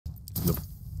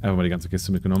Einfach mal die ganze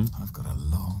Kiste mitgenommen.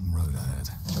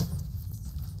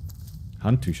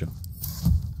 Handtücher.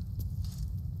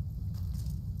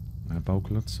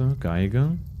 Bauklötze,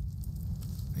 Geige.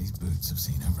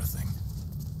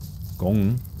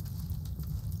 Gong.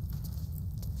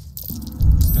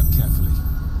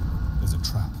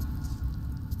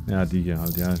 Ja, die hier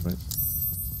halt, ja, ich weiß.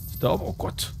 Staub, oh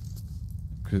Gott.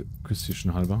 Küsst hier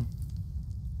schon halber.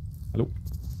 Hallo?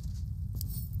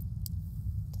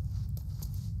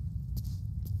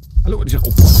 Hallo, ich, oh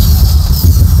Gott.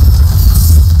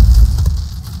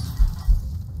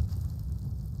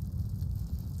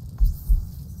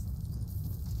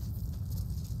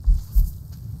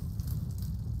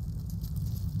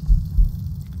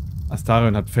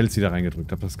 Astarion hat Fels wieder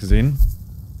reingedrückt. Habt ihr das gesehen?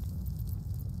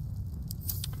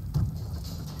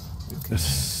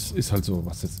 Das ist halt so,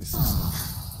 was jetzt ist.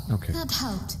 Okay.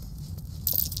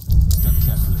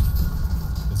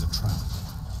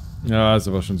 Ja, ist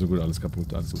aber schon so gut, alles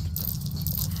kaputt, alles gut.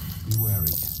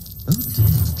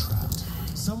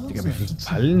 Digga, wie viele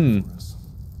Fallen?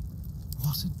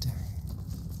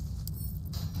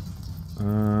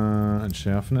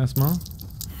 Entschärfen erstmal.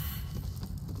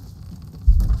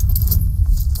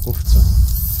 15.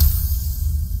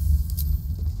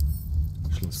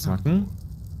 Schlusszacken.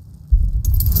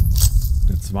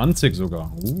 20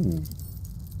 sogar.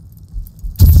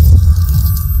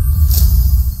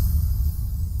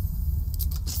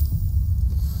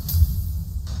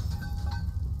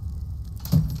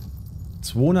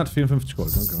 254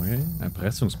 Gold, okay.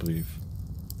 Erpressungsbrief.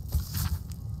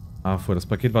 Ach, das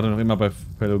Paket wartet noch immer bei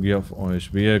Verloren auf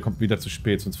euch. Wehe, kommt wieder zu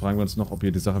spät, sonst fragen wir uns noch, ob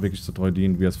ihr die Sache wirklich so treu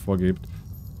dient, wie ihr es vorgebt.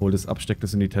 Holt es ab, steckt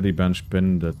es in die Teddybären,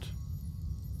 spendet.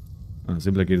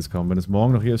 Simpler geht es kaum. Wenn es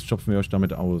morgen noch hier ist, schopfen wir euch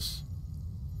damit aus.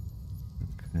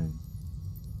 Okay.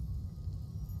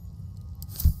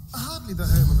 Hardly the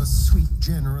home of a sweet,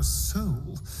 generous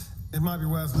soul. It might be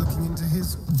worth looking into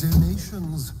his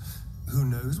donations. Who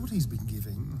knows what he's been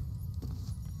giving?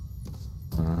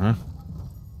 Aha.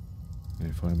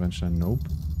 Okay, Feuerbernstein, nope.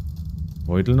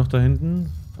 Beutel noch da hinten.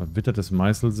 Verwittertes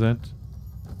Meißelset.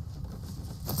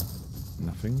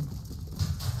 Nothing.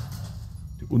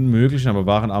 Die unmöglichen, aber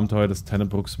wahren Abenteuer des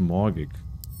Tennebrooks Morgig.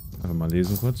 Einfach mal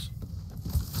lesen kurz.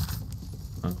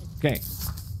 Okay.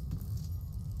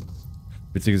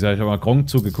 Witzig ist ja, ich habe mal Gronk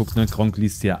zugeguckt, ne? Gronk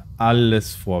liest ja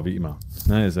alles vor, wie immer.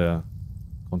 Ne, ist er.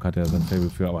 Gronk hat ja sein Fable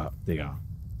für, aber, Digga.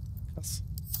 Krass.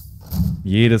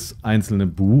 Jedes einzelne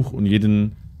Buch und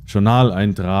jeden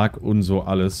Journaleintrag und so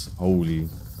alles. Holy.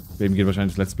 Bei ihm geht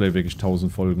wahrscheinlich das Let's Play wirklich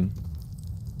 1000 Folgen.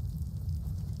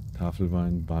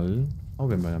 Tafelwein, Ball. Oh,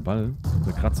 wir haben ja einen Ball.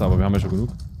 Der Kratzer, aber wir haben ja schon genug.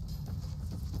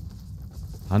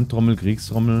 Handtrommel,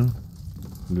 Kriegstrommel.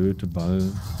 Flöte, Ball.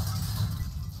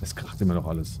 Es kracht immer noch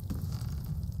alles.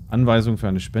 Anweisung für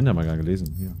eine Spende haben wir gar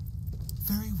gelesen. Hier.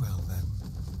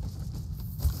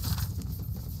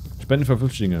 Spenden für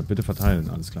Flüchtlinge. Bitte verteilen.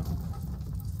 Alles klar.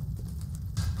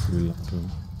 Kühllampe.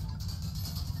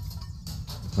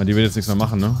 Ich meine, die will jetzt nichts mehr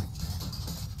machen, ne?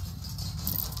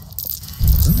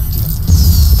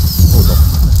 Oh doch.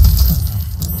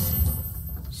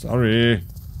 Sorry.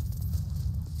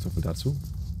 So viel dazu.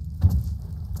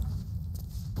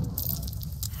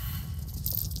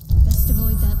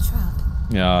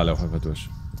 Ja, lauf einfach durch.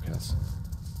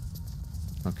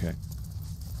 Okay.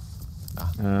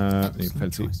 Nee,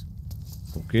 fällt sie.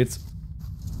 So geht's.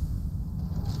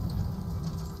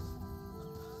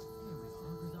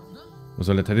 Wo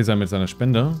soll der Teddy sein mit seiner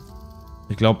Spende?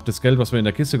 Ich glaube, das Geld, was wir in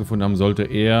der Kiste gefunden haben, sollte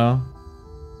er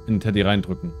in den Teddy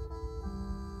reindrücken.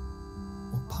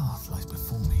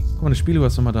 Guck mal, eine Spieluhr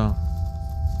ist nochmal da.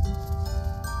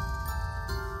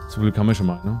 Zum Glück haben wir schon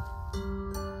mal, ne?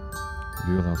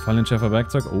 Lyra. Fallenschärfer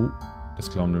Werkzeug. Oh, das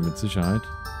klauen wir mit Sicherheit.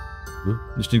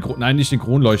 Nicht den Nein, nicht den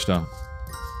Kronleuchter.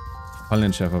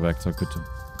 Fallenschärfer Werkzeug, bitte.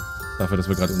 Dafür, dass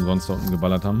wir gerade umsonst da unten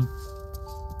geballert haben.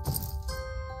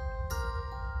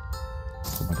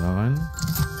 Guck mal da rein.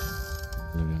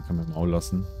 Den kann man im Maul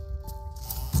lassen.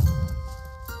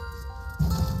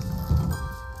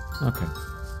 Okay.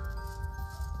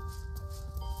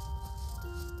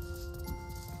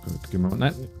 Gut, gehen wir mal.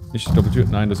 Nein, nicht die Doppeltür.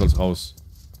 Nein, das soll's raus.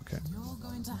 Okay.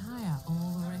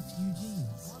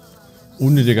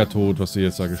 Unnötiger Tod, was sie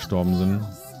jetzt da gestorben sind.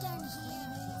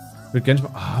 Ich würde gerne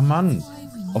mal... Ah, Mann.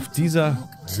 Auf dieser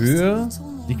Höhe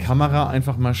die Kamera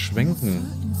einfach mal schwenken.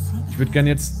 Ich würde gerne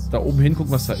jetzt da oben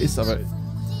hingucken, was da ist, aber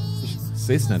ich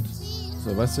sehe es nicht.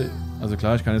 So, weißt du, also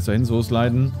klar, ich kann jetzt dahin so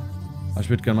sliden, aber ich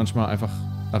würde gerne manchmal einfach...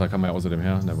 Ah, da kann man ja außerdem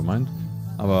her, nevermind.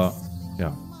 Aber,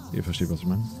 ja, ihr versteht, was ich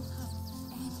meine.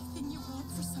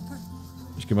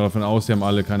 Ich gehe mal davon aus, die haben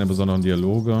alle keine besonderen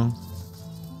Dialoge.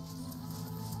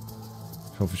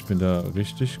 hoffe, ich bin da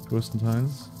richtig,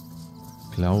 größtenteils.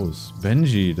 Klaus.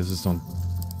 Benji, das ist doch ein...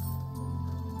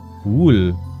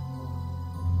 Cool.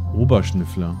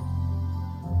 Oberschnüffler.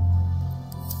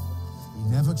 He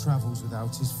never travels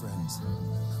without his friends.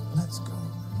 Let's go.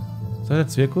 Ist das der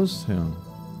Zirkus? Ja.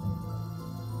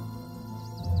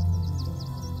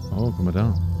 Oh, guck mal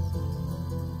da.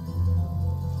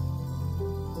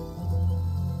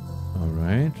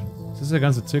 Alright. Ist das der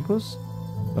ganze Zirkus?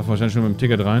 Darf wahrscheinlich schon mit dem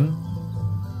Ticket rein.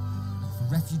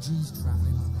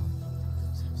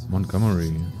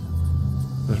 Montgomery.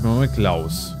 Vielleicht mal mit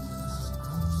Klaus.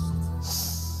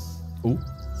 Oh.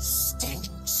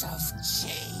 Stinks of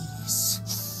cheese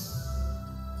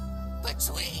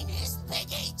between his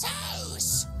piggy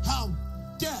toes. How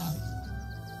dare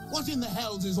you? What in the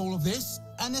hells is all of this?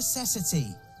 A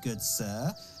necessity, good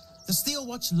sir. The Steel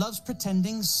Watch loves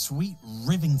pretending sweet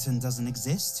Rivington doesn't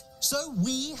exist. So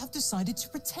we have decided to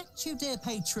protect you, dear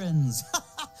patrons.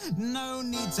 No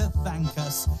need to thank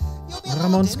us. You'll be allowed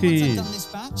in once I've done this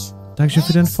batch. Dankeschön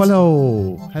für den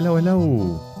Follow. Hello,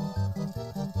 hello.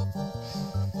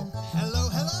 Hello,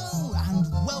 hello,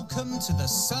 and welcome to the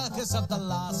Circus of the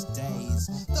Last Days.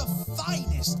 The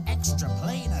finest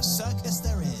extra-planar circus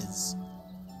there is.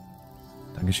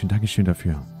 Dankeschön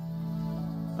dafür.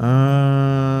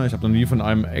 Ich habe noch nie von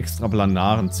einem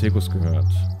extraplanaren Zirkus gehört.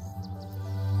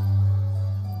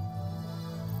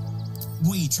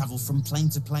 We travel from plane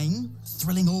to plane,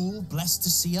 thrilling all blessed to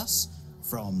see us.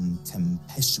 From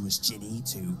tempestuous Ginny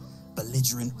to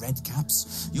belligerent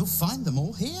redcaps, you'll find them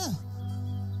all here.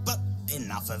 But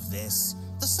enough of this.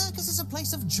 The circus is a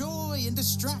place of joy and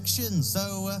distraction,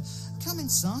 so come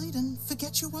inside and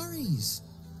forget your worries.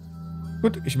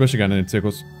 Gut, ich möchte gerne in den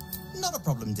Zirkus. Not a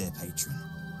problem, dear patron.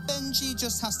 Benji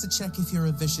just has to check if you're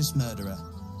a vicious murderer.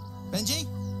 Benji?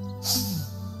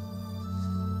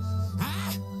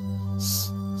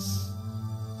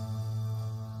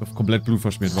 Auf komplett Blut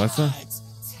verschmiert, weißt du?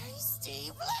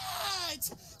 Tasty blood!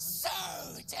 So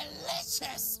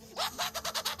delicious!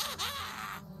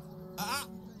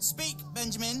 Speak,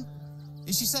 Benjamin.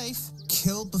 Is she safe?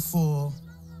 Killed before,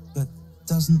 but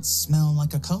doesn't smell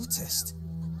like a cultist.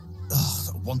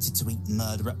 Ugh, wanted to eat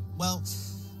murderer. Well,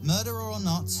 murderer or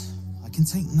not, I can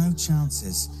take no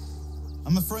chances.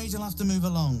 I'm afraid you'll have to move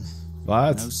along.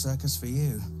 What? No circus for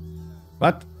you.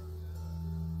 Was?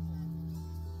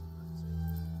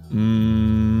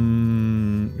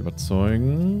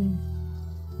 Überzeugen.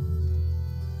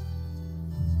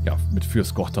 Ja, mit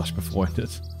Fürst Gottach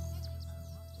befreundet.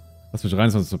 Lass mich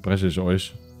rein, sonst zerbreche ich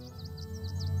euch.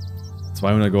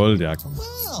 200 Gold, ja komm.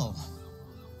 Well,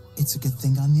 it's a good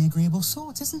thing I'm the agreeable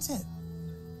sort, isn't it?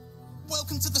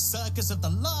 Welcome to the circus of the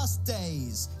last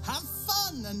days. Have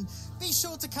fun and be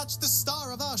sure to catch the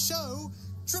star of our show,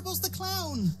 Dribbles the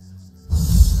Clown.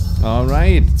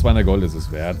 Alright, 200 Gold ist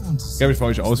es wert. Gebe ich für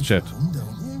euch aus, Chat.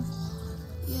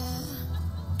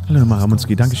 Hallo nochmal,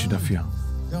 Ramonski, dankeschön dafür.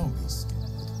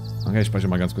 Okay, ich spreche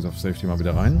mal ganz kurz auf Safety mal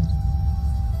wieder rein.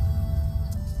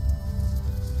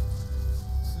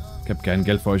 Ich habe kein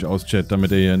Geld für euch aus, Chat, damit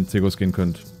ihr hier in den Zirkus gehen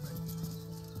könnt.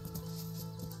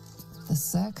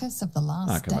 Können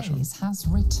wir schon.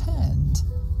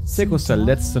 Zirkus der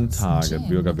letzten Tage.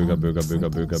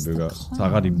 Bürger.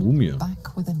 Sarah, die Mumie.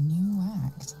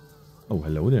 Oh,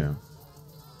 hello there.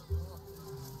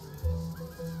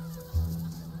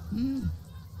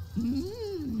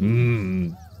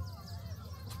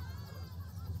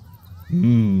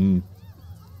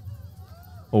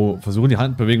 Oh, versuchen die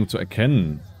Handbewegung zu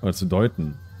erkennen oder zu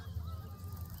deuten.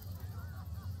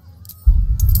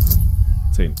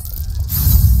 10.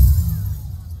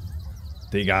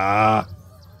 Digga!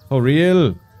 For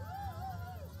real?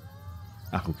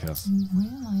 Ach, who cares? You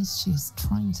realize she's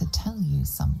trying to tell you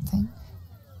something.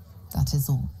 That is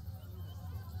all.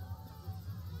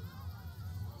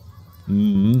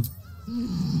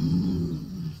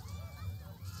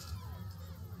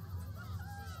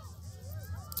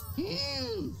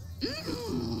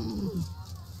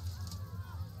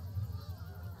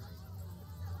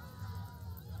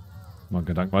 Mal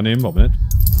Gedanken wahrnehmen, warum nicht?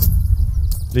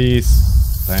 Please.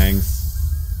 Thanks.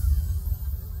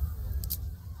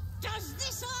 Does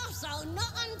this arsehole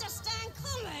not understand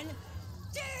common?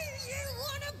 Do you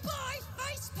wanna buy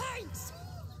face paints?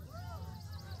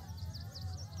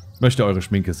 Möchte eure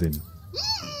Schminke sehen.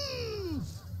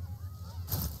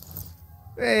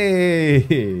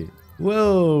 Hey!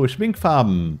 Wow,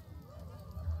 Schminkfarben.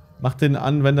 Macht den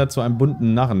Anwender zu einem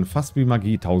bunten Narren. Fast wie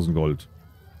Magie. 1000 Gold.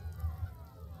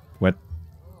 Wet.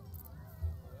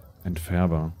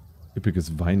 Entfärber.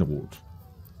 Üppiges Weinrot.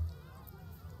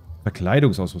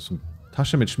 Verkleidungsausrüstung.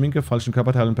 Tasche mit Schminke, falschen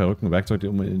Körperteilen, Perücken, Werkzeuge,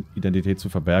 um Identität zu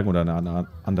verbergen oder eine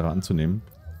andere anzunehmen.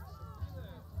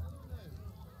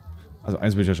 Also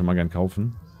eins will ich ja schon mal gern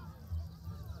kaufen.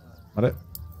 Warte.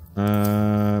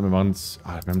 Wir machen es.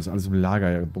 Wir haben das alles im Lager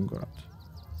ja gebunkert.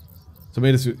 Sollen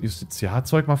wir das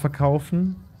Justiziarzeug mal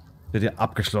verkaufen? Der hat ja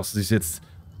abgeschlossen. Sie ist jetzt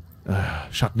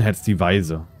Schattenherz die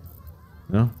Weise.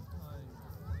 Ja?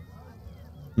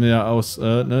 Ja, aus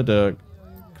ne, der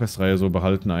Questreihe so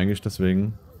behalten eigentlich,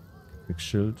 deswegen.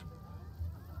 Schild.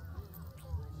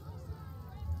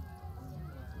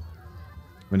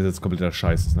 Wenn das jetzt kompletter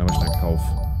Scheiß ist, ne, aber ich Kauf.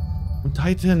 Und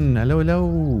Titan, hello,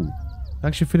 hello.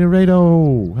 Dankeschön für den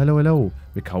Rado. Hello, hello.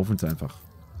 Wir kaufen es einfach.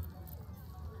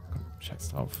 Komm, scheiß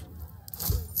drauf.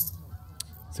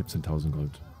 17.000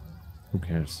 Gold. Who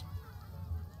cares?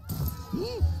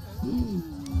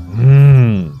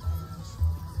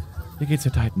 Wie geht's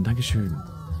dir, Titan? Dankeschön.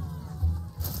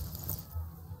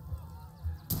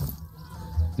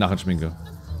 Nachher-Schminke.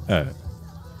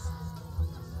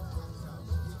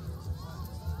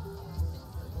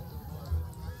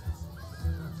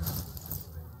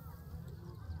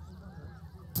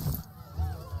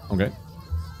 Okay.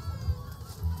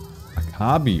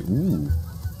 Akabi,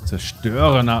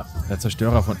 Zerstörer, der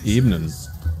Zerstörer von Ebenen.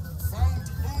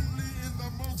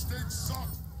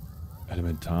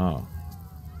 Elementar.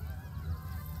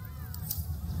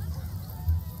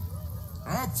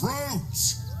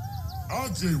 Approach,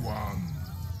 ugly one.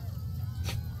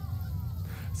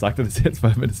 Sagt er das jetzt,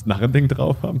 weil wir das Narrending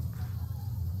drauf haben?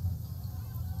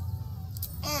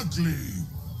 Ugly,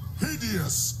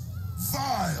 hideous,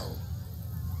 vile.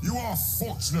 You are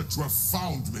fortunate to have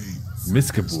found me.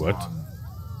 Missgeburt.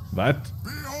 Was?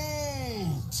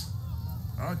 Behold,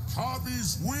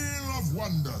 Akabi's wheel of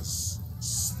wonders.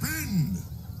 Spin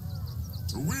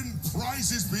to win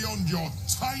prizes beyond your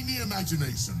tiny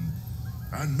imagination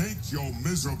and make your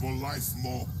miserable life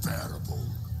more bearable.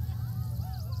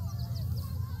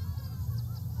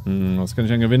 Was kann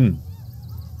ich denn gewinnen?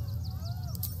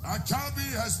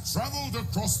 Akabi has traveled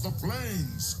across the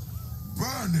plains,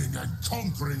 burning and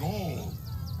conquering all.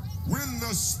 Win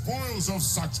the spoils of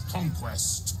such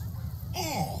conquest.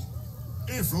 Or,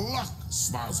 if luck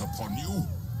smiles upon you,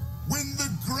 win the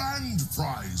grand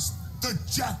prize, the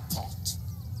jackpot.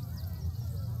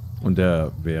 Und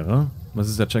der wäre? Was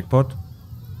ist der Jackpot?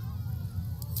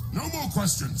 No more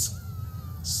questions.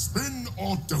 Spin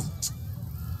or don't.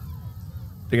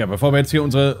 Digga, bevor wir jetzt hier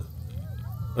unsere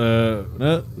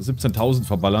 17.000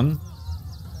 verballern,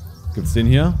 gibt's den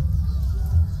hier.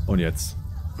 Und jetzt.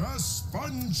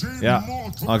 Ja,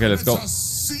 okay, let's go.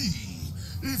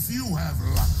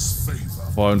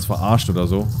 Bevor er uns verarscht oder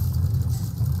so.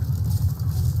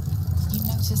 You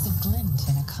notice a glint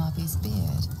in Akabi's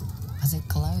beard. As it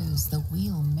glows, the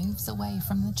wheel moves away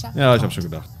from the jackpot. Ja, ich hab schon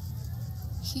gedacht.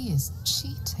 He is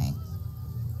cheating.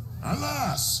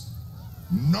 Alas,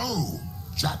 no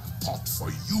jackpot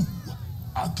for you,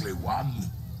 ugly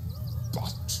one.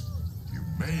 But you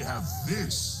may have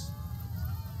this.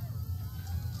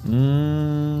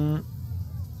 You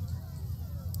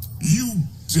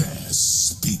dare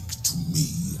speak to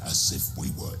me as if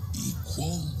we were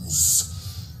equals.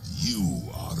 You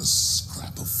are a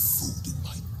scrap of food in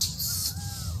my teeth,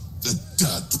 the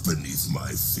dirt beneath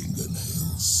my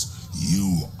fingernails.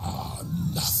 You are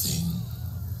nothing.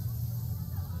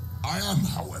 I am,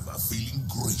 however, feeling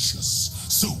gracious,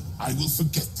 so I will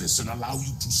forget this and allow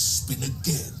you to spin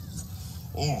again.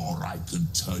 Or I can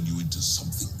turn you into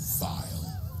something vile.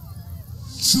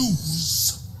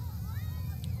 Choose.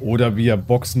 Oder wir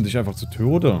boxen dich einfach zu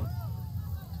Tode.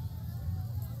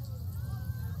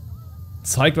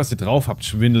 Zeigt, was ihr drauf habt,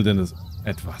 schwindelt denn das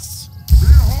etwas.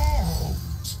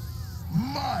 Behold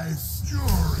my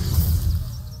fury.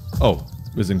 Oh,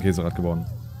 wir sind Käserad geworden.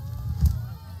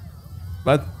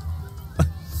 Was?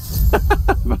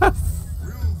 Was?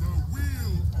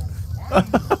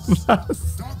 Was?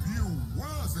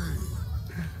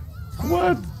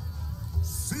 What?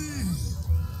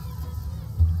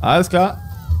 Alles klar.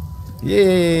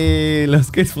 Yay,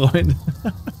 los geht's, Freunde.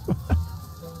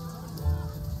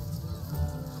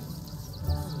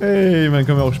 Hey, man,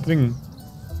 können wir auch springen.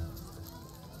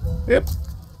 Yep.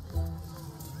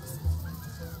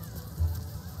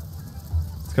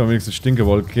 Jetzt kann man wenigstens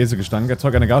Stinkewolke, Käsegestank.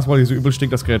 Erzeugt eine Gaswolke, die so übel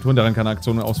stinkt, dass Kreaturen daran keine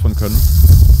Aktionen ausführen können.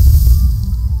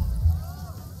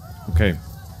 Okay.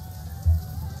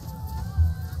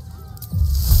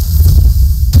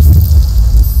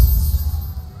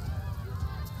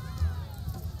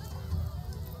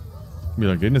 Wie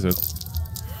lange geht das jetzt?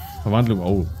 Verwandlung,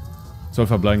 oh. Soll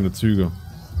verbleibende Züge.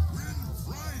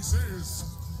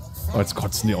 Oh, jetzt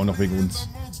kotzen die auch noch wegen uns.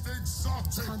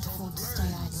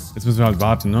 Jetzt müssen wir halt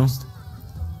warten, ne?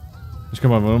 Ich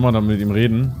kann mal dann mit ihm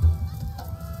reden.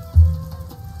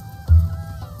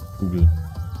 Google.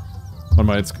 Warte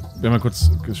mal, jetzt werden wir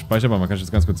kurz gespeichert, aber man kann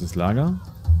jetzt ganz kurz ins Lager.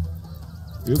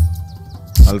 Jupp.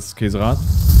 Als Käserad.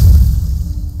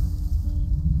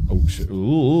 Oh, shit.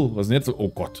 Was ist denn jetzt so? Oh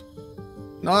Gott.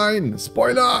 Nein!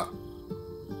 Spoiler!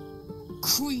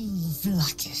 Queen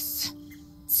Vlakith.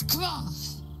 Skvar!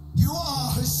 You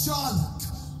are a Charlotte,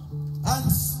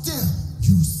 and still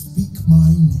you speak my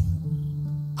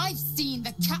name. I've seen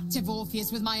the captive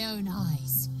Orpheus with my own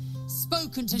eyes.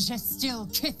 Spoken to Gestil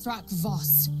Kithrak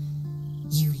Voss.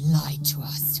 You lied to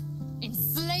us.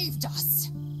 Enslaved us.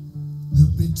 The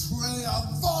betrayer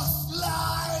Voss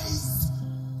lies!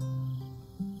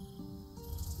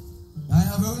 I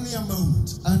have only a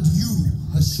moment, and you,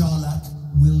 Hashalak,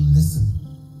 will listen.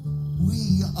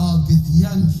 We are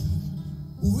Githyanki.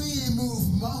 We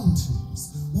move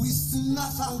mountains. We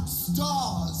snuff out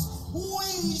stars.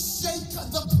 We shake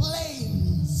the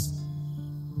plains.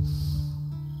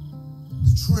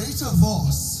 The traitor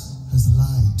Voss has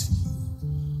lied to you.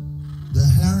 The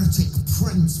heretic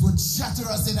prince would shatter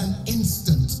us in an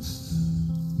instant.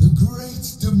 The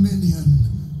great dominion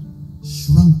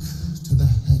shrunk to the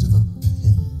head of a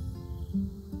pin.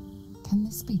 Can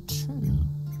this be true?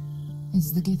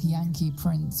 Is the Githyanki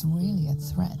prince really a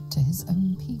threat to his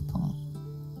own people?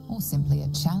 Or simply a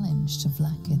challenge to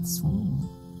Vlakith's rule?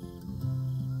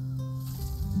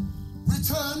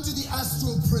 Return to the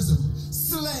astral prism.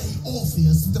 Slay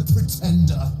Orpheus the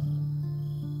pretender.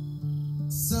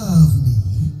 Serve me,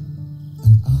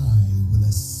 and I will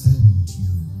ascend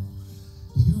you.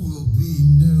 You will be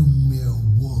no mere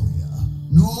warrior,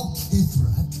 nor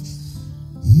Kithrak.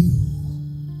 You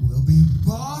will be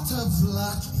Barta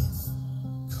Vlakith,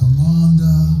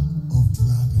 commander of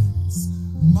dragons.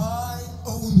 My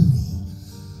only,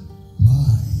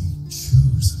 my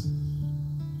chosen.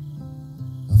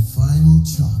 A final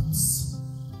chance.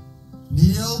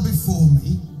 Kneel before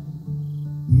me.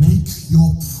 Make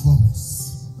your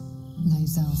promise.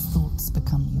 Lae'zel's thoughts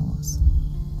become yours.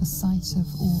 The sight of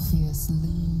Orpheus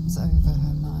looms over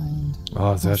her mind.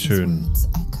 Oh, sehr schön. Words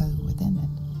echo within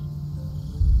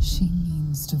it. She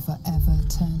means to forever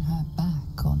turn her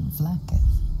back on Vlakith.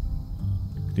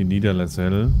 Die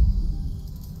Niederlassel.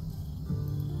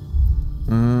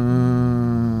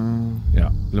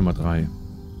 Ja, Nummer 3.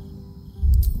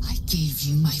 I gave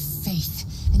you my faith,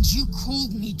 and you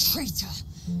called me traitor.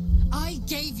 I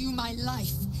gave you my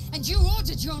life, and you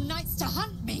ordered your knights to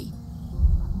hunt me.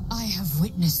 I have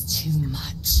witnessed too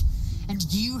much, and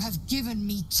you have given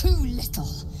me too little.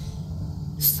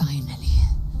 Finally,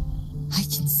 I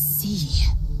can see.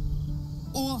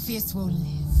 Orpheus will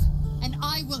live, and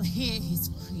I will hear his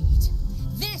creed.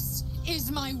 This is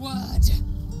my word.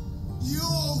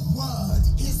 Your word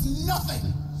is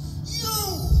nothing.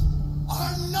 You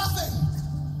are nothing.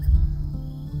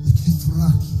 The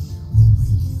Kithraki will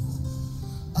bring you.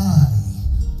 I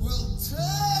will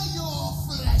tear your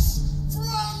flesh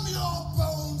from your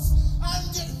bones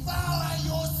and devour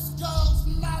your skull's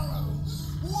marrow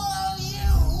while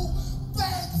you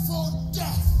beg for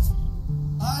death.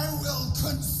 I will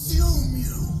consume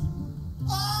you.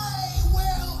 I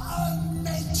will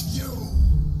unmake you.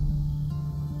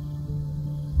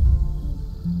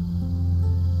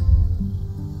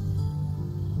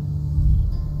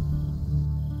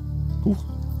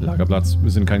 Lagerplatz.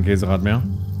 Wir sind kein Käserad mehr.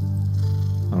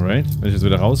 Alright. Wenn ich jetzt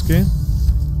wieder rausgehe.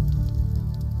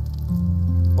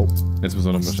 Oh, jetzt müssen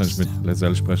wir noch wahrscheinlich mit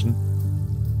Lae'zel sprechen.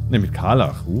 Ne, mit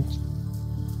Karlach.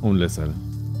 Und Lae'zel.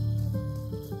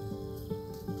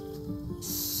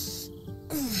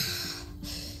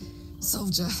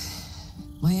 Soldier,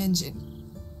 my engine.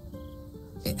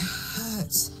 It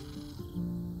hurts.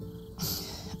 I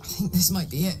think this might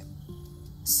be it.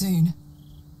 Soon.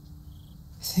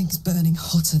 Things burning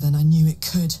hotter than I knew it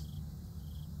could.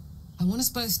 I want us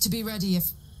both to be ready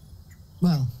if...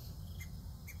 well,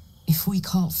 if we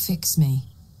can't fix me.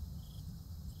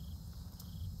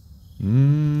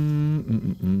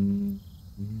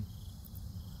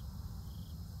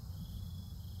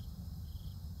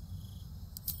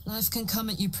 Life can come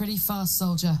at you pretty fast,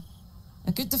 soldier.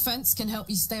 A good defense can help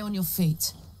you stay on your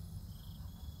feet.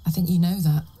 I think you know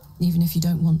that, even if you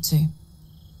don't want to.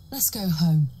 Let's go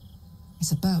home.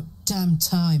 It's about damn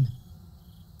time.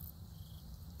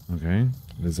 Okay,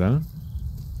 Lae'zel.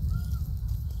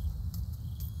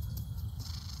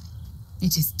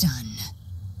 It is done.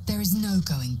 There is no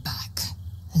going back.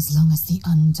 As long as the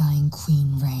undying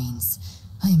queen reigns,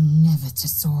 I am never to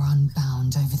soar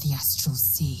unbound over the astral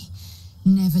sea,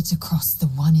 never to cross the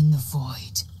one in the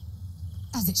void.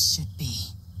 As it should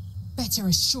be. Better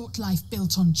a short life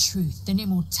built on truth than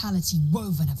immortality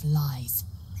woven of lies.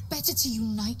 Better to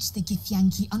unite the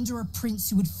Githyanki under a prince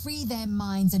who would free their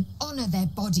minds and honor their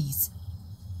bodies.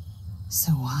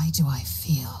 So why do I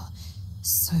feel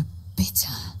so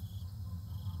bitter?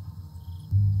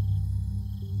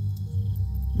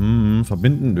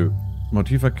 Verbindende.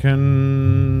 Motiv erkennen.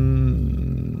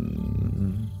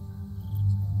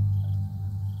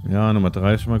 Ja, Nummer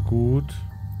 3 ist schon mal gut.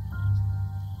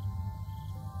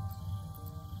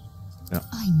 Ja.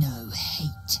 I know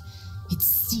hate. It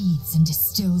seethes and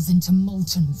distills into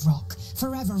molten rock,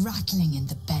 forever rattling in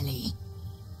the belly.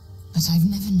 But I've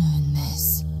never known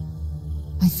this.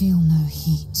 I feel no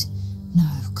heat, no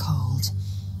cold.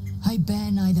 I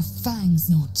bear neither fangs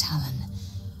nor talon.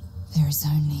 There is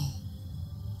only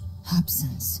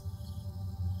absence.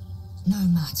 No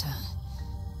matter.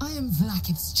 I am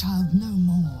Vlaakith's child no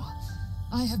more.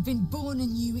 I have been born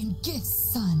anew in Gith's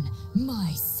son,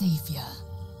 my savior.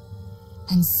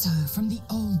 And so from the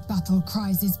old battle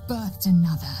cries is birthed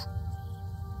another.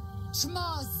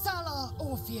 Shema Salah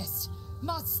Orpheus,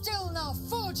 ma still now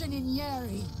forging in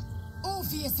Yeri.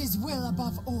 Orpheus's will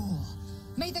above all.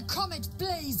 May the comet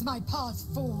blaze my path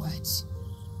forward.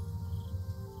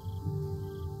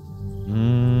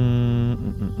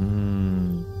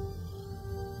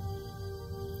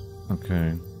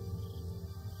 Okay.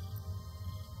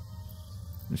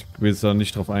 Ich will jetzt da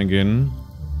nicht drauf eingehen.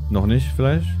 Noch nicht,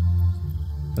 vielleicht?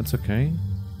 That's okay.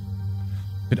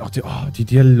 Mit auch die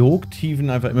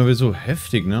Dialogtiefen einfach immer wieder so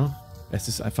heftig, ne? Es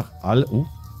ist einfach all... Oh.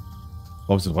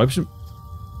 Warum ist ein Räubchen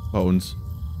bei uns?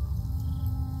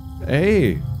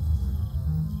 Ey!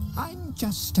 I'm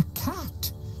just a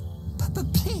cat.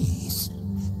 But please,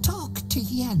 talk to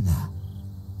Yenna.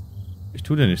 Ich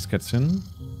tue dir nichts, Kätzchen.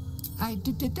 I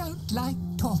don't like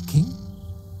talking.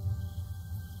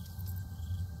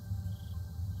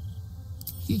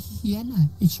 Yenna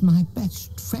is my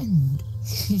best friend.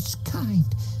 She's kind.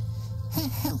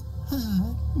 Help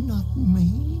her, not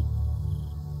me.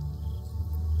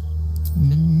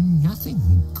 Nothing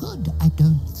good, I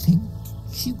don't think.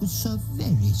 She was so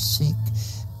very sick.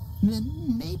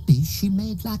 Maybe she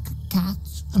made like a cat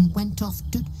and went off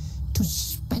to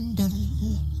spend her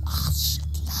last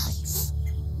life.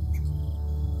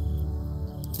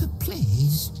 But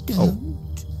please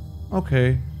don't. Oh.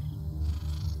 Okay.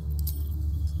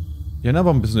 Jenna,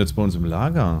 warum bist du jetzt bei uns im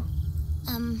Lager?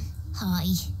 Hi.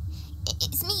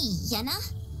 It's me, Yenna.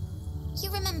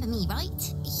 You remember me,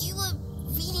 right? You were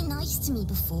really nice to me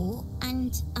before,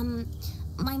 and,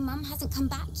 my mum hasn't come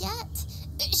back yet.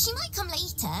 She might come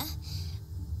later.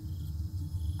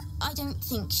 I don't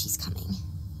think she's coming.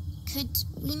 Could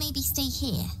we maybe stay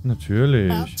here?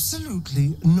 Natürlich.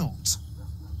 Absolutely not.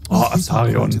 Oh,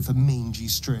 Astarion. For mangy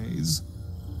strays.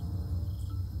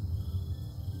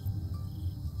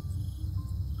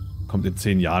 Kommt in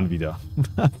 10 Jahren wieder.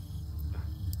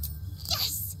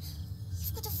 Yes!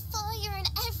 You've got a fire and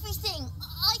everything.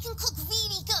 I can cook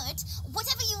really good.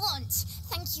 Whatever you want.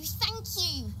 Thank you, thank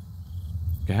you.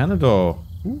 Gerne doch.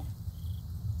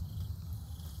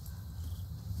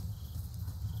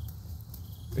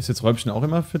 Ist jetzt Räubchen auch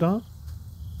immer für da?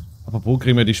 Aber wo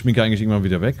kriegen wir die Schminke eigentlich irgendwann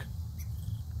wieder weg?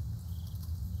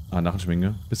 Ah, nach der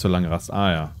Schminke. Bis zur langen Rast.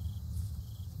 Ah, ja.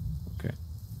 Okay.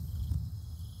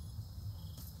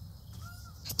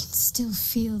 I can still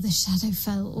feel the shadow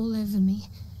fell all over me.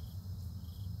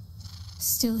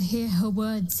 Still hear her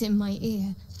words in my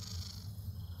ear.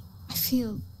 I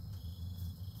feel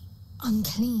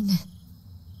unclean.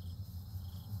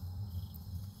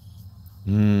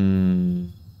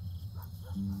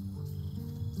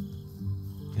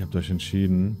 Ihr habt euch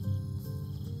entschieden.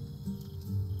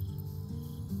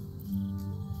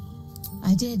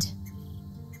 I did.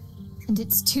 And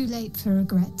it's too late for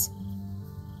regret.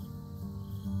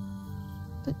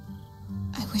 But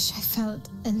I wish I felt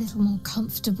a little more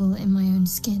comfortable in my own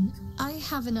skin. I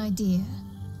have an idea.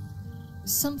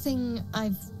 Something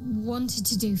I've wanted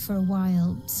to do for a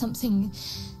while. Something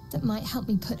that might help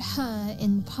me put her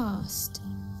in the past.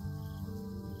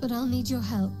 But I'll need your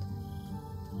help.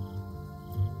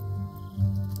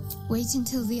 Wait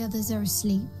until the others are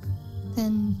asleep,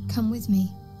 then come with me.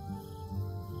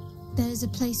 There's a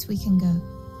place we can go.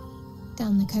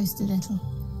 Down the coast a little.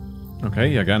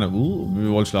 Okay, ja gerne.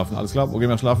 Wir wollen schlafen. Alles klar. Wo gehen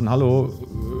wir schlafen? Hallo.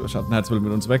 Schattenherz will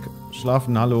mit uns weg.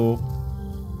 Schlafen, hallo.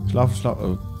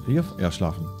 Schlafen. Hier? Ja,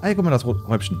 schlafen. Ey, guck mal, das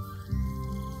Räubchen.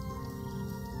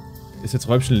 Ist jetzt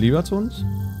Räubchen lieber zu uns?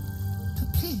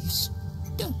 Please,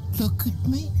 don't look at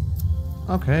me.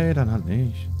 Okay, dann halt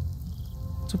nicht.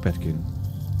 Zu Bett gehen.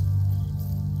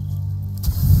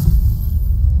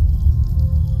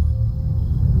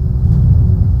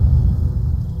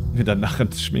 Wieder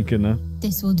Nachrichtenschminke, ne?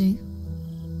 This will do.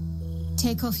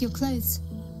 Take off your clothes.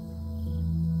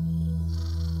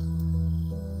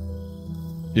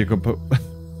 Ihr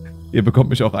bekommt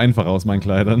mich auch einfach aus meinen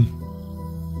Kleidern.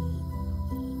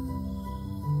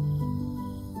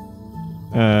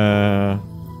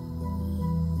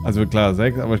 Also klar,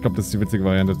 6, aber ich glaube, das ist die witzige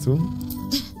Variante dazu.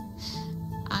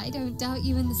 I don't doubt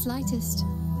you in the slightest.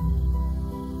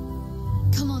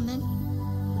 Come on then.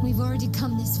 We've already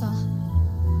come this far.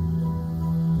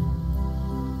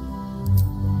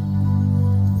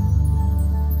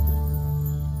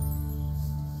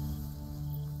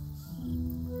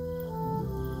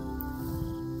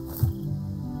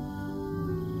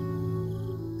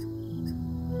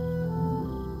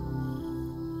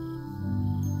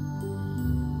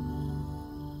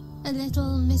 A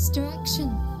little misdirection.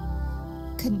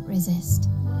 Couldn't resist.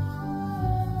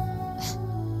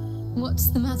 What's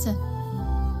the matter?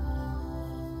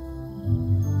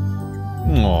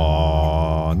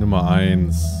 Oh, Nummer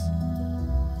 1.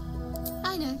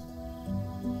 I know.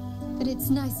 But it's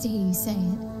nice to hear you say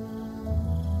it.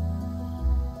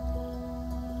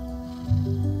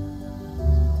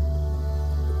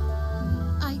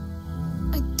 I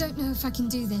don't know if I can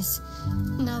do this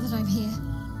now that I'm here.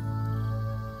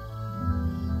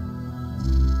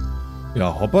 Ja,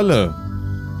 hoppala.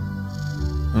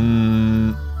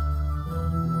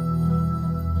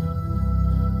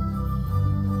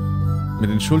 Mit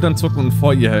den Schultern zucken und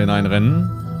vor ihr hineinrennen.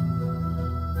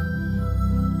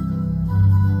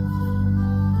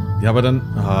 Ja, aber dann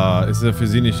ist ja für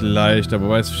sie nicht leicht,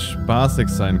 wobei es spaßig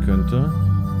sein könnte.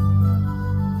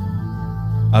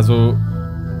 Also,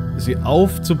 sie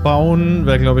aufzubauen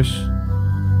wäre, glaube ich,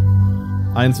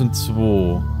 1 und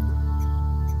 2.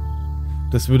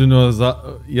 Das würde nur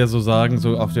eher so sagen,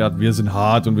 so auf der Art, wir sind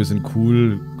hart und wir sind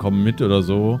cool, komm mit oder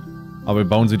so. Aber wir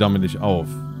bauen sie damit nicht auf.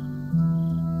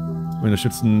 Wir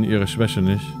unterstützen ihre Schwäche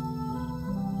nicht.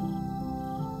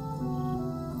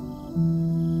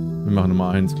 Wir machen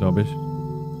Nummer 1, glaube ich.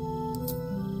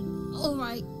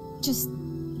 Alright, just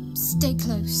stay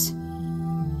close.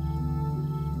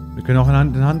 Wir können auch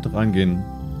Hand in Hand rangehen.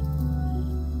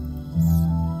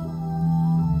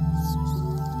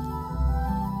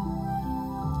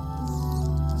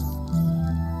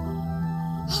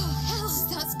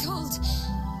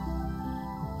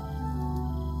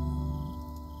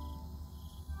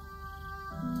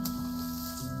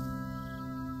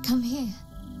 Come here.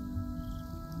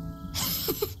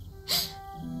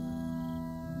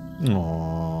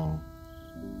 Oh.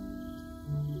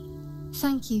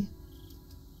 Thank you.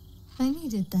 I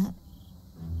needed that.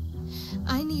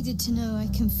 I needed to know I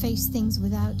can face things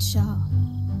without Shah.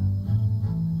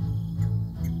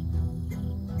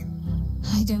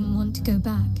 I don't want to go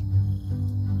back.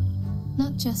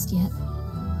 Not just yet.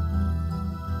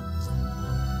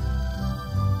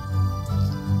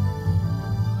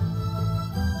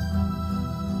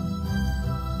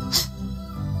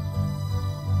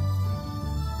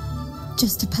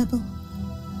 Just a pebble.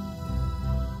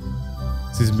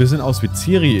 Sieht ein bisschen aus wie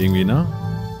Ciri irgendwie, ne?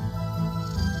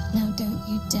 Now don't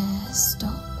you dare stop.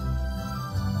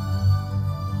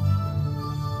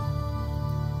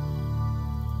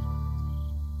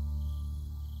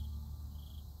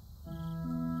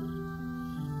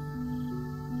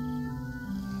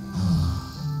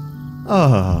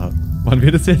 Wann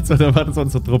wird es jetzt oder war das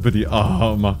unsere Truppe, die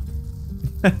macht?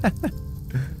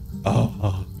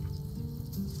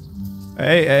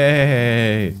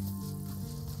 Hey.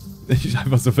 Ich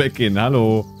einfach so weggehen,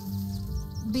 hallo.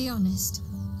 Be honest.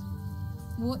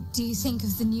 What do you think of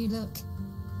the new look?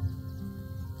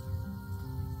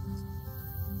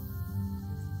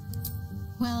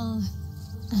 Well,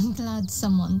 I'm glad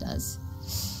someone does.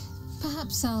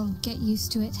 Perhaps I'll get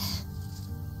used to it.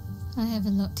 I have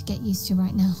a lot to get used to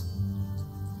right now.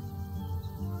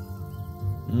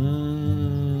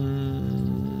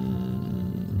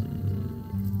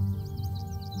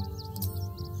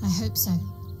 I hope so.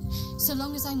 So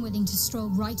long as I'm willing to stroll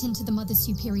right into the Mother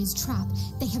Superior's trap,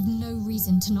 they have no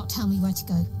reason to not tell me where to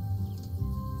go.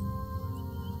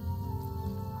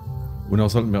 Wonach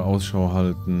sollten wir Ausschau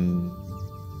halten?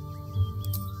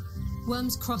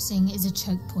 Worm's Crossing is a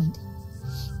choke point.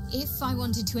 If I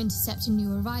wanted to intercept a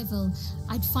new arrival,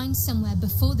 I'd find somewhere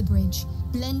before the bridge,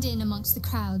 blend in amongst the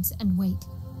crowds, and wait.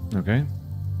 Okay.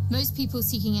 Most people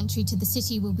seeking entry to the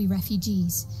city will be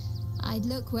refugees. I'd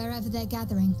look wherever they're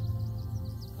gathering.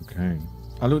 Okay.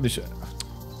 Hallo, ich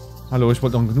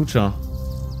wollte noch einen Knutscher.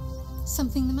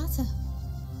 Something the matter?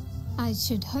 I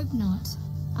should hope not,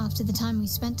 after the time we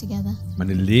spent together.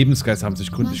 Meine Lebensgeister haben sich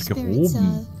gründlich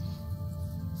gehoben.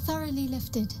 Thoroughly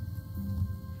lifted.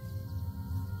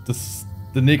 Das ist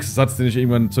der nächste Satz, den ich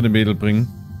irgendwann zu dem Mädel bringe.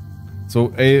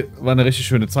 So, ey, war eine richtig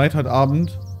schöne Zeit heute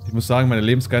Abend. Ich muss sagen, meine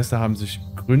Lebensgeister haben sich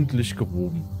gründlich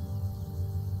gehoben.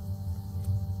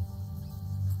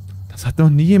 Das hat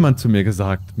noch nie jemand zu mir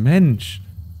gesagt. Mensch.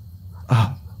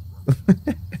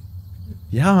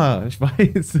 Ja, ich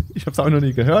weiß. Ich hab's auch noch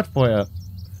nie gehört vorher.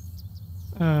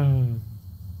 Oh,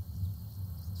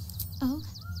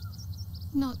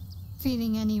 not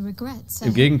feeling any regrets.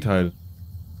 Im Gegenteil.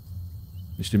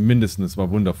 Nicht im Mindesten, es war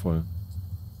wundervoll.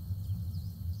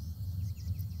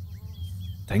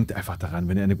 Denkt einfach daran,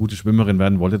 wenn ihr eine gute Schwimmerin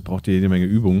werden wolltet, braucht ihr jede Menge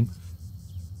Übung.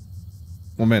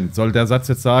 Moment, soll der Satz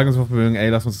jetzt sagen, so von, ey,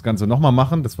 lass uns das Ganze nochmal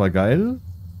machen, das war geil?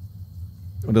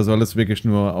 Oder soll es wirklich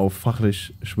nur auf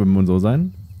fachlich Schwimmen und so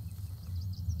sein?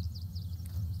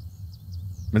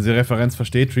 Wenn sie die Referenz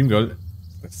versteht, Dreamgirl,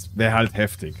 das wäre halt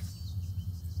heftig.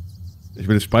 Ich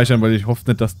will es speichern, weil ich hoffe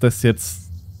nicht, dass das jetzt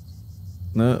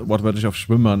wortwörtlich auf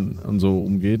Schwimmern und so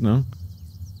umgeht, ne?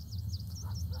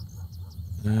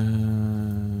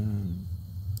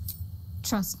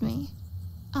 Trust me,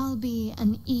 I'll be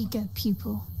an eager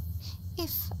pupil,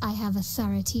 if I have a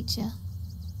thorough teacher.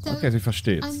 Though okay, sie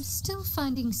versteht's. I'm still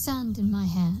finding sand in my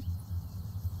hair.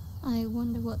 I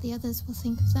wonder what the others will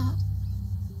think of that.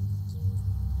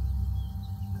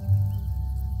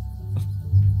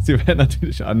 Sie werden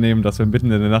natürlich annehmen, dass wir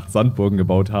mitten in der Nacht Sandburgen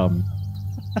gebaut haben.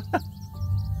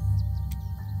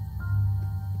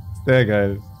 Sehr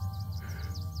geil.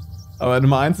 Aber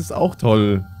Nummer 1 ist auch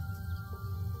toll.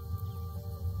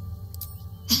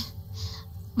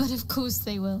 But of course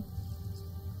they will.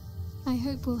 I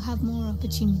hope we'll have more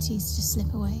opportunities to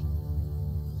slip away.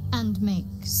 And make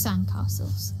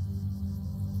sandcastles.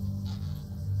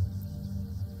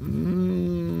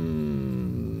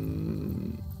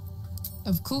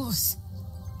 Of course.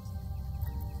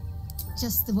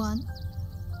 Just the one?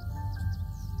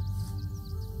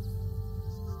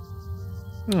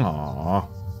 Oh.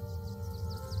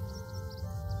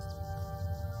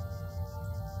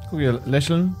 Guck ihr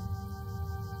lächeln.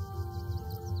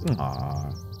 Oh.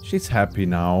 She's happy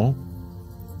now.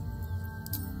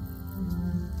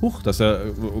 Huch, das ist ja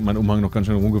mein Umhang noch ganz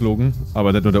schön rumgeflogen.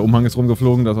 Aber nicht nur der Umhang ist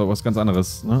rumgeflogen, das ist auch was ganz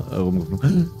anderes, ne?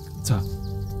 Rumgeflogen. So.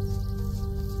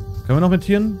 Können wir noch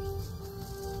meditieren?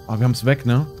 Oh, wir haben es weg,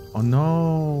 ne? Oh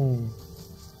no.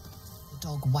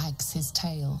 Dog wags his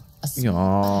tail.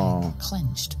 Ja.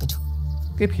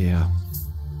 Gib her.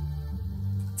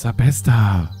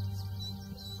 Zabesta.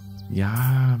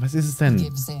 Ja, was ist es denn?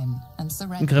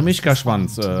 Ein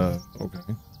Gremischka-Schwanz.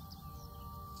 Okay.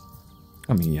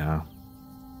 Komm her.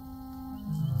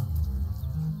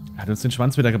 Er hat uns den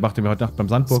Schwanz wiedergebracht, den wir heute Nacht beim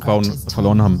Sandburgbauen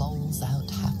verloren haben.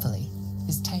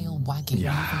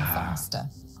 Ja.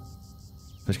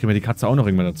 Vielleicht kriegen wir die Katze auch noch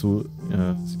irgendwann dazu,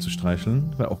 sie zu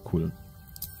streicheln. Wäre auch cool.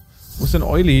 Wo ist denn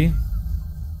Euli?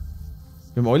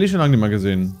 Wir haben Euli schon lange nicht mehr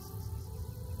gesehen.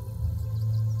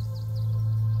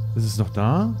 Ist es noch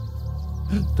da?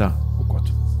 Da. Oh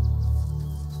Gott.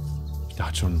 Ich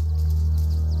dachte schon.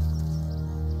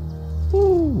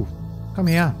 Komm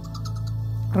her.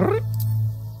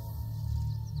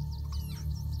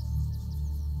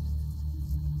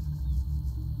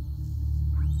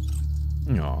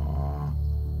 Ja.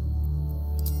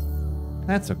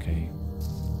 That's okay.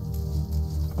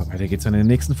 Aber weiter geht's in der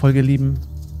nächsten Folge, Lieben.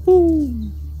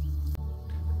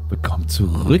 Willkommen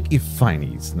zurück, ihr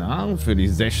Feinies. Na, für die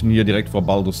Session hier direkt vor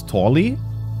Baldurs Tor.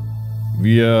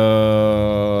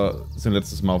 Wir sind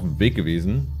letztes Mal auf dem Weg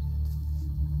gewesen,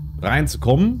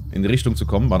 reinzukommen, in die Richtung zu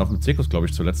kommen. Waren auf dem Zirkus, glaube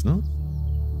ich, zuletzt, ne?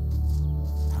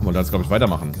 Und wollen jetzt, glaube ich,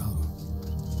 weitermachen.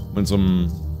 Mit so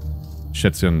einem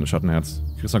Schätzchen, Schattenherz.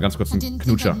 Ich krieg's noch ganz kurz einen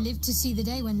Knutscher.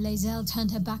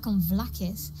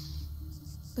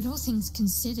 But all things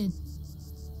considered,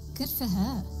 good for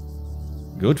her.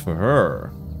 Good for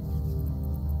her.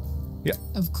 Ja.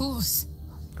 Of course.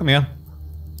 Komm her.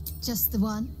 Just the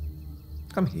one.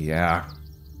 Komm her.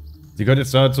 Sie gehört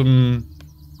jetzt da zum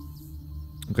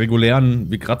regulären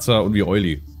wie Kratzer und wie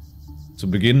Euli. Zu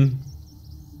Beginn.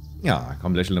 Ja,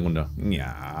 komm, lächeln runter.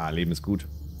 Ja, Leben ist gut.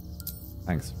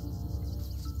 Thanks.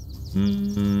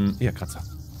 Ja, Kratzer.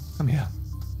 Komm her.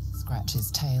 Scratch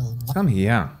his tail. Komm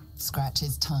her. Scratch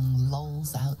his tongue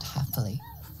lolls out happily,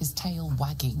 his tail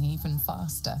wagging even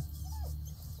faster.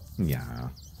 Ja.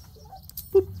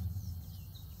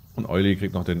 Und Euli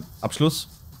kriegt noch den Abschluss.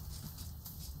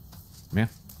 Mehr?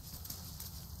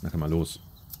 Na, komm mal los.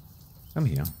 Komm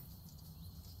hier.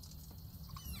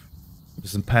 Ein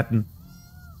bisschen patten.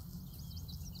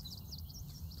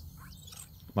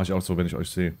 Mach ich auch so, wenn ich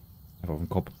euch sehe. Einfach auf den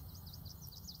Kopf.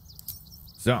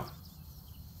 So.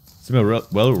 Sind wir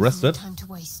well rested?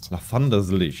 Nach das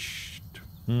Licht.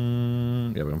 Ja,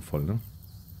 wir haben voll, ne?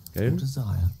 Gell?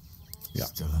 Ja.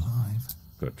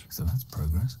 Gut.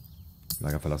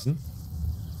 Lager verlassen.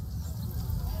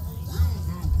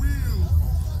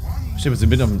 Stimmt, wir sind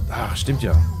mit am... Ach, stimmt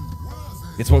ja.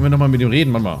 Jetzt wollen wir nochmal mit ihm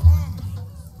reden, Mama.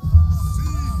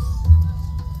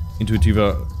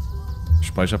 Intuitiver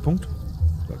Speicherpunkt.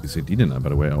 Wie sehen die denn, by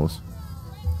the way, aus?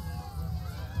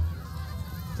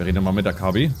 Wir reden mal mit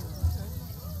Akabi.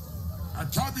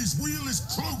 Akabi's wheel is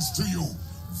close to you,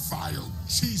 vile,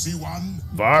 cheesy one.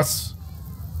 Was?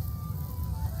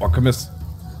 Oh, können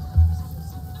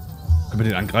wir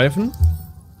den angreifen?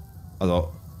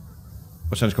 Also,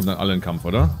 wahrscheinlich kommen dann alle in den Kampf,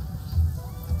 oder?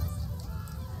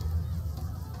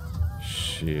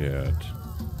 Shit.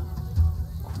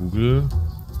 Kugel.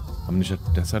 Haben nicht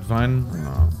Dessertwein?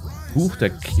 Ja. Buch der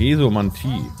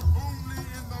Käsomantie.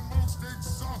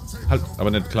 Halt, aber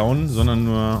nicht klauen, sondern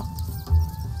nur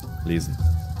lesen.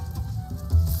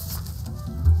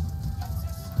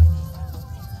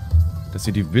 Dass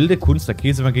hier die wilde Kunst der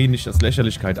Käsemagie nicht als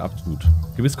Lächerlichkeit abtut.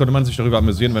 Gewiss konnte man sich darüber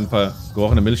amüsieren, wenn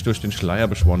vergorene Milch durch den Schleier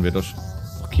beschworen wird.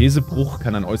 Doch Käsebruch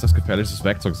kann ein äußerst gefährliches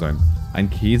Werkzeug sein. Ein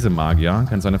Käsemagier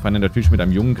kann seine Feinde natürlich mit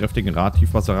einem jungen, kräftigen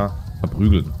Tiefwasserer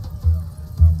verprügeln.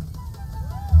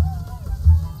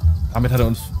 Damit hat er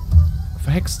uns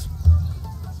verhext.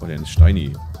 Oh, der ist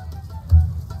Steini.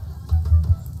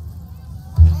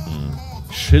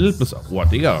 Schild bis... Oh,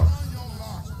 Digga.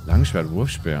 Langschwert,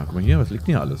 Wurfspeer. Guck mal hier, was liegt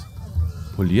denn hier alles?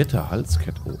 Polierte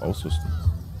Halskette. Oh, Ausrüstung.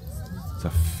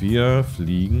 Saphir,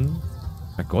 Fliegen.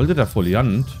 Vergoldeter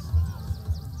Foliant.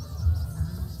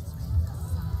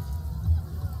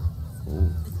 Oh.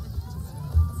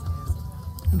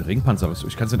 Und Ringpanzer.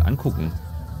 Ich kann es nicht angucken.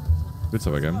 Will's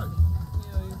aber gern.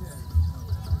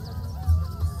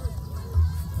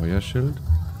 Feuerschild.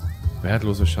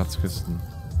 Wertlose Schatzkisten.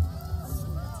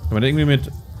 Kann man da irgendwie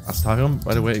mit Astarium,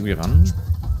 by the way, irgendwie ran?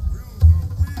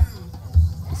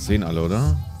 Das sehen alle,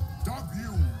 oder?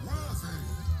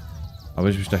 Aber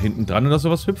wenn ich mich da hinten dran oder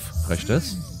sowas hüpf, reicht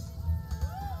das?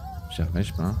 Ich dachte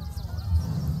nicht mal.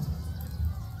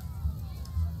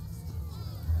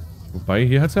 Wobei,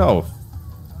 hier hört's ja auf.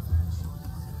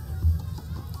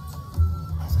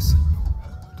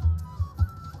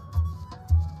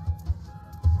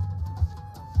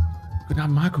 Guten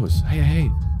Abend, Markus. Hey,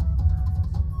 hey.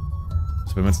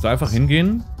 So, wenn wir jetzt da einfach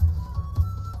hingehen.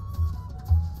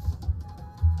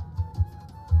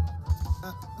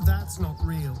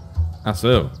 Ach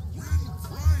so.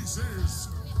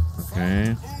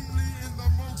 Okay.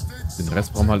 Den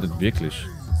Rest brauchen wir halt nicht wirklich.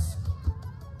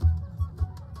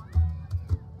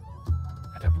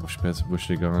 Der Wurfspeer ist wurscht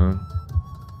egal.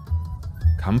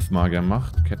 Kampfmagier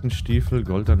macht. Kettenstiefel,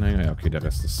 Goldanhänger. Ja, okay, der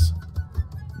Rest ist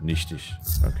nichtig.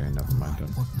 Okay, nevermind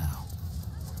dann.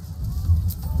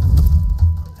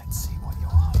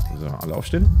 So, alle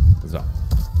aufstehen? So.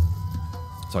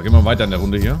 So, gehen wir weiter in der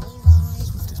Runde hier.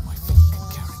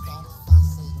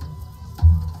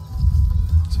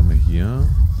 Was haben wir hier?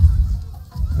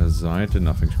 An der Seite, ich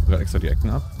gucke gerade extra die Ecken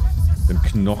ab. Den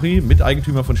Knochi,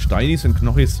 Miteigentümer von Steinis und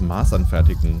Knochis Maß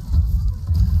anfertigen.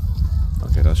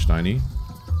 Okay, das ist Steini.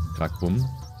 Krackbumm.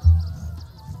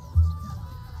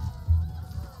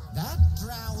 That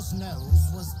drow's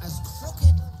nose was as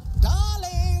crooked.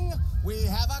 Darling, we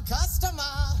have a customer.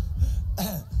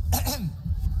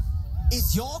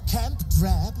 Is your camp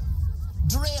drab?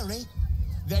 Dreary?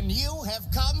 Then you have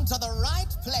come to the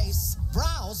right place.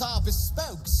 Browse our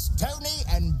bespoke, stony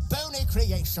and bony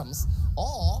creations.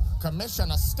 Or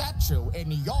commission a statue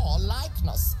in your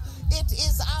likeness. It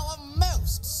is our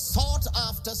most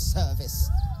sought-after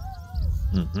service.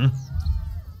 Mhm.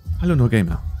 Hallo, No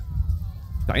Gamer.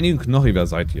 Steini und Knochi, wer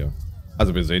seid ihr?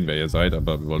 Also wir sehen, wer ihr seid,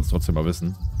 aber wir wollen es trotzdem mal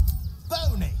wissen.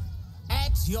 Bony,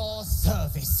 at your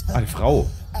service. Eine Frau.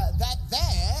 That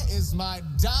there is my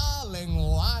darling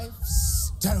wife,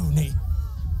 Stony.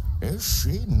 Is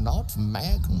she not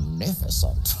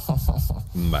magnificent?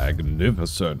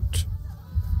 Magnificent.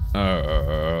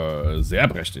 Sehr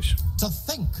prächtig. To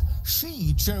think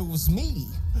she chose me.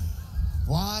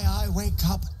 Why, I wake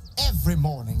up every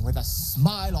morning with a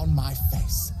smile on my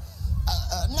face.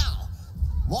 Now,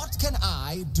 what can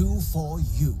I do for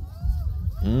you?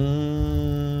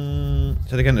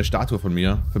 Ich hätte gerne eine Statue von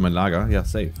mir für mein Lager. Ja,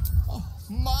 safe. Oh,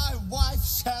 my wife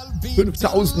shall be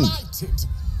 5000. delighted.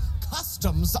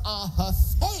 Customs are her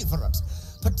favorite,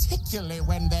 particularly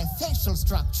when their facial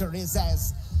structure is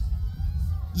as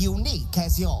unique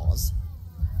as yours.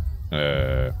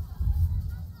 Okay.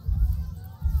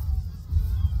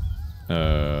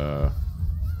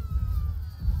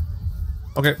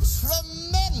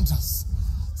 Tremendous.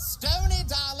 Stony,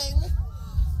 darling,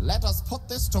 let us put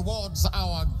this towards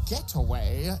our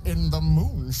getaway in the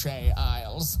Moonshay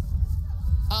Isles.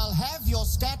 I'll have your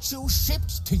statue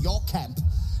shipped to your camp.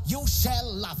 You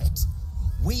shall love it.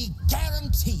 We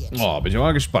guarantee it. Oh, bin ich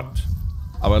mal gespannt.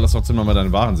 Aber lass trotzdem noch mal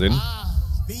deine Waren sehen.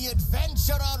 The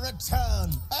adventurer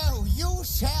return. Oh, you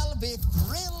shall be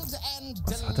thrilled and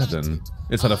Was hat er denn?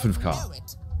 Jetzt hat er 5K.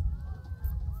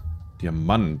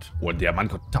 Diamant. Oh, ein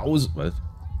Diamant kostet 1000. Was?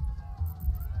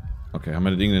 Okay, haben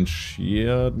wir das Ding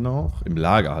entschieden noch? Im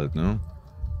Lager halt, ne?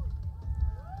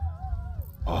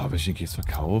 Oh, will ich den jetzt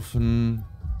verkaufen?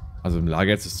 Also im Lager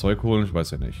jetzt das Zeug holen? Ich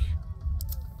weiß ja nicht.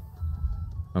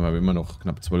 Haben wir immer noch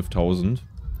knapp 12.000.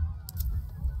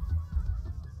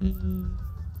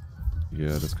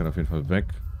 Hier, das kann auf jeden Fall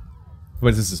weg. Aber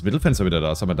jetzt ist das Mittelfenster wieder da.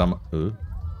 Das haben wir da.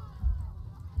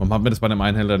 Warum haben wir das bei einem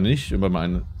Einhändler nicht und beim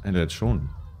Einhändler jetzt schon?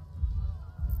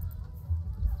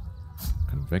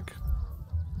 Kann weg.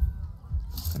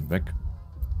 Kann weg.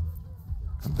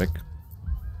 Kann weg.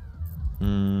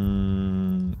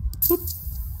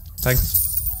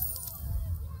 Thanks.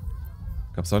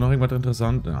 Gab's da noch irgendwas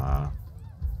interessant? Ja.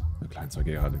 Eine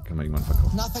Kleinzeugjäger, die kann man irgendwann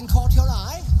verkaufen. Nothing caught your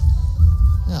eye?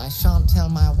 I shan't tell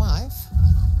my wife.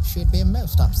 She'd be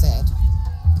most upset.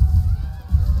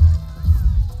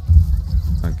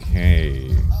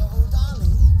 Okay.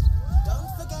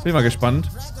 Bin mal gespannt.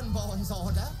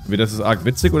 Wie das ist arg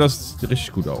witzig oder das sieht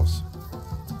richtig gut aus.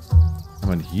 Was haben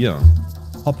wir denn hier?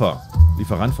 Hopper.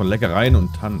 Lieferant von Leckereien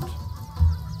und Tant.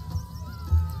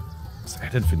 Was ist er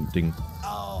denn für ein Ding?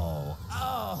 Oh,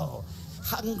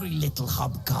 hungry little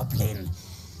hobgoblin.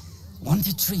 Want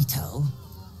a treato?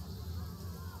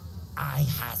 I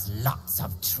has lots of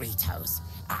treatos,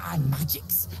 and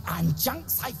magics, and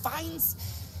junks I finds.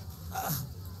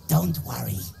 Don't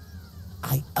worry.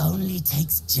 I only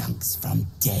takes junks from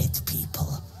dead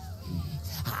people.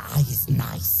 I is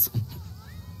nice.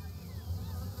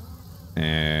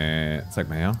 Zeig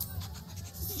mal her.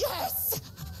 Yes,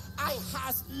 I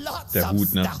has lots Der of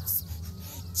Hut, ne? stuffs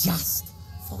just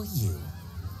for you.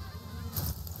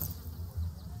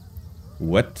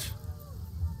 What?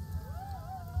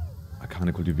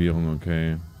 Arkane Kultivierung,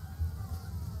 okay.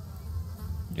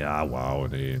 Ja, wow,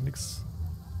 nee, nix.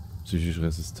 Psychische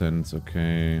Resistenz,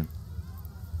 okay.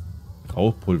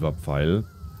 Rauchpulverpfeil.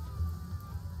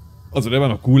 Also der war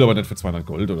noch cool, aber nicht für 200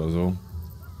 Gold oder so.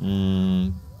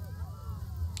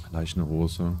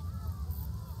 Leichenrose.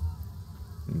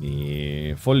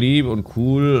 Nee, voll lieb und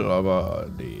cool, aber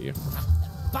nee.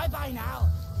 Bye bye now.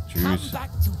 Tschüss. Come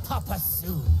back to Papa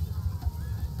soon.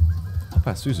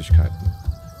 Papa Süßigkeiten.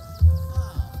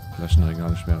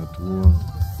 Flaschenregale, schwere Truhe.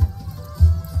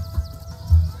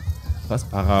 Was?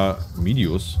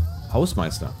 Paramidius?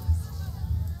 Hausmeister.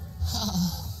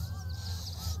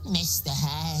 Oh, Mr.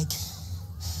 Hag.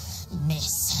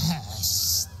 Miss her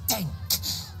stink.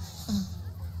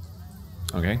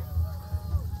 Okay.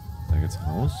 Da geht's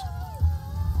raus.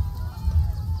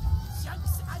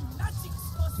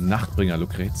 Nachtbringer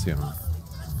Lucretia.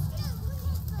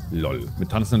 Lol. Mit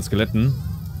tanzenden Skeletten.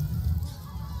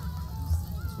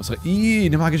 Was war. Ih,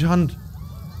 eine magische Hand.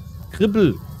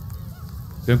 Kribbel.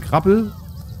 Wir haben Krabbel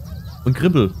und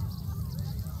Kribbel.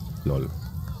 Lol.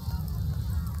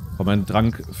 Haben wir einen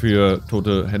Trank für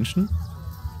tote Händchen?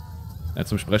 Ja,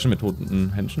 zum Sprechen mit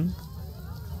toten Händchen.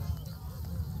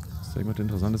 Ist da irgendwas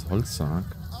interessantes? Holzsarg.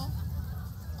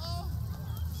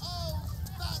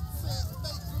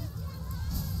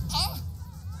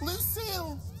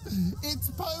 Lucille! It's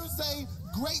pose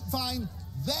grapevine,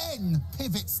 then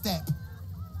pivot step.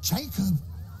 Jacob,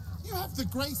 you have the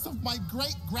grace of my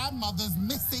great-grandmother's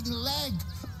missing leg.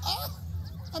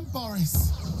 And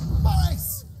Boris.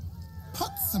 Boris!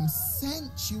 Put some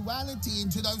sensuality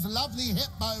into those lovely hip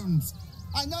bones.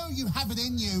 I know you have it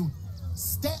in you.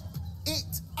 Step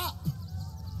it up.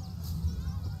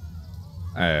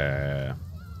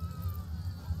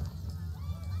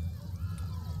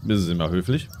 Bist du immer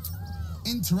höflich?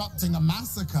 Interrupting a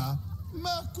massacre?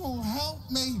 Merkel, help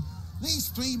me. These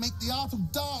three make the art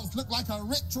of dance look like a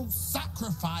ritual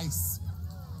sacrifice.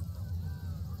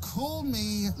 Call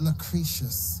me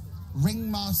Lucretius,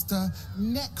 ringmaster,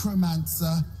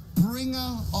 necromancer,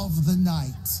 bringer of the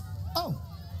night. Oh,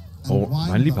 Oh,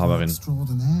 meine Liebhaberin.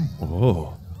 Extraordinaire.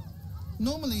 Oh.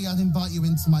 Normally I'd invite you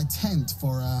into my tent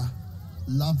for a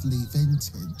lovely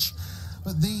vintage,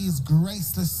 but these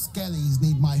graceless skellies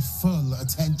need my full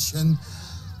attention.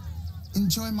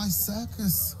 Enjoy my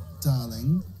circus,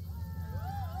 darling.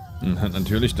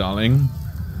 Natürlich, Darling.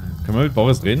 Können wir mit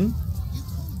Boris reden?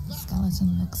 The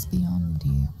skeleton looks beyond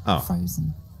you,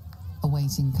 frozen,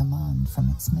 awaiting command from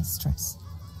its mistress.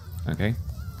 Okay.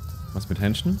 Was mit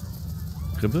Händchen?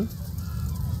 Kribbel?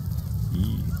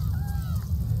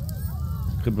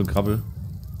 Kribbel, Krabbel.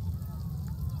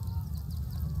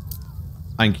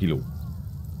 1 Kilo.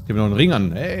 Gib mir noch einen Ring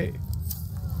an. Hey.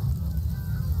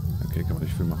 Okay, kann man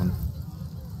nicht viel machen.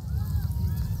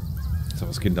 So,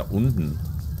 was geht da unten?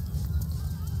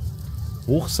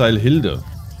 Hochseilhilde.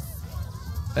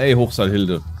 Hey,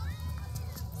 Hochseilhilde.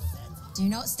 Do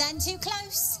not stand too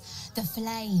close. The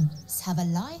flames have a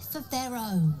life of their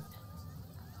own.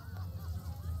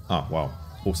 Ah, wow.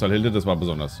 Hochseilhilde, das war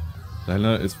besonders.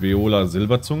 Dahinter ist Viola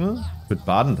Silberzunge mit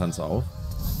Badentanz auf.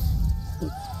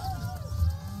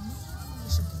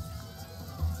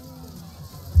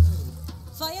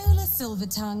 Viola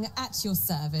Silvertongue at your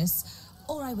service,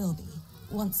 or I will be,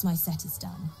 once my set is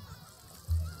done.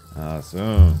 Ach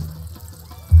so.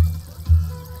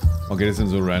 Okay, das sind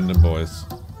so random Boys.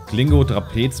 Klingo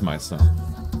Trapezmeister.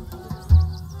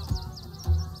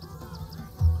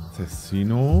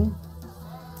 Tessino.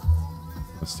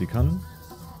 Was die kann?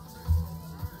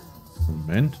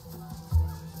 Moment.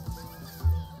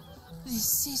 The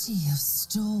city of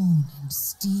stone and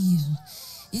steel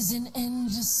is an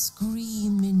endless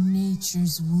scream in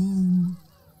nature's womb.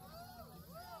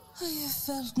 I have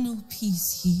felt no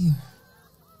peace here.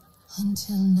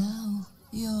 Until now,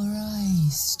 your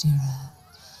eyes stare at.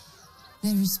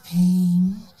 There is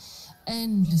pain,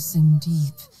 endless and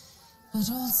deep, but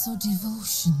also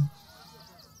devotion,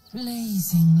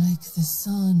 blazing like the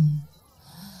sun.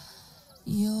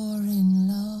 You're in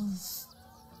love,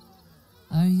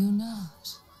 are you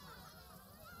not?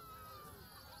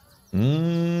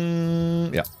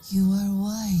 Ja. You are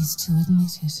wise to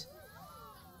admit it.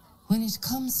 When it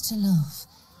comes to love,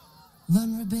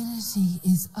 vulnerability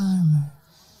is armor,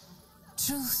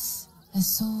 truth a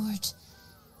sword,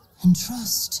 and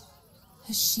trust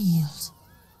a shield.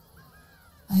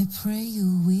 I pray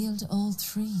you wield all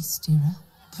three, Stira.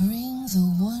 Bring the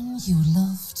one you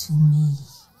love to me.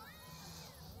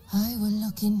 I will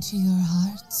look into your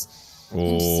hearts.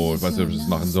 Oh, ich weiß nicht, ob ich das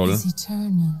machen soll.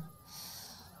 Eternal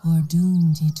or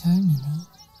doomed eternally.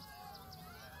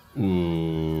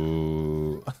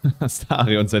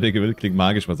 Astarion, seid ihr gewillt? Klingt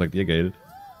magisch. Was sagt ihr, Gail?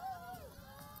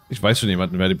 Ich weiß schon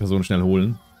jemanden, werde die Person schnell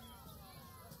holen.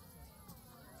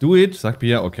 Do it, sagt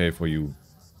Pia. Okay, for you.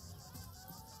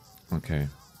 Okay.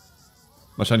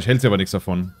 Wahrscheinlich hält sie aber nichts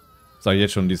davon. Sag ich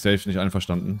jetzt schon, die ist safe nicht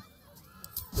einverstanden.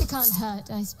 It can't hurt,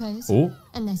 I suppose. Oh.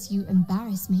 Unless you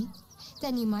embarrass me.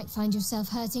 Then you might find yourself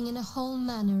hurting in a whole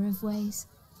manner of ways.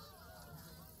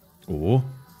 Oh.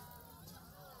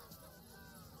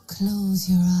 Close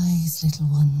your eyes, little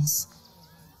ones.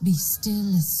 Be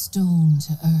still as stone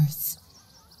to earth.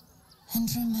 And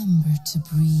remember to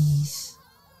breathe.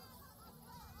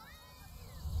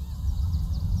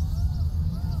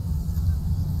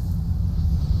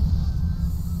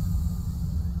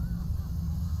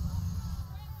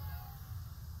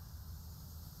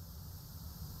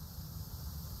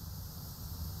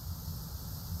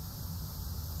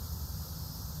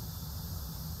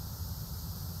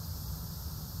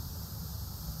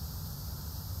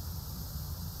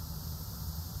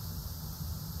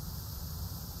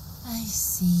 I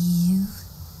see you.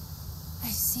 I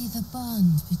see the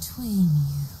bond between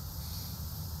you.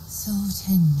 So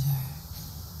tender,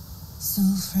 so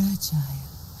fragile.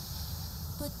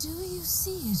 But do you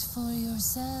see it for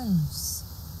yourselves?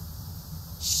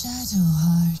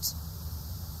 Shadowheart,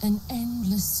 an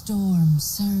endless storm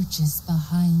surges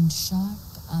behind sharp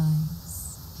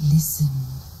eyes. Listen,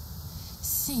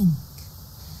 think.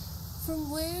 From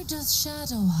where does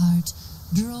Shadowheart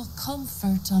draw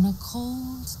comfort on a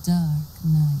cold, dark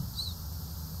night?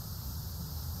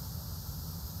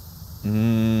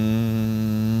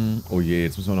 Oh je,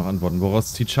 jetzt müssen wir noch antworten.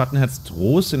 Woraus zieht Schattenherz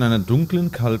Trost in einer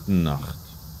dunklen, kalten Nacht?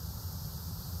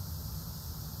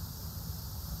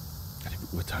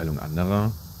 Die Beurteilung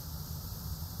anderer?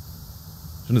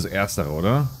 Schon das Erstere,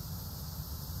 oder?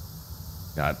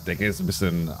 Ja, der ist ein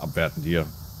bisschen abwertend hier,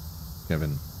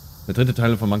 Kevin. Der dritte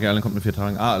Teil von Monkey Island kommt in 4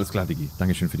 Tagen. Ah, alles klar, Digi.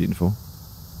 Dankeschön für die Info.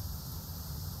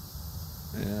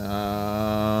 Ja,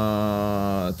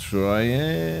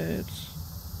 try it.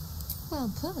 Well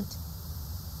put.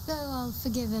 Though I'll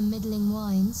forgive a middling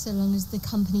wine so long as the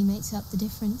company makes up the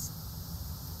difference.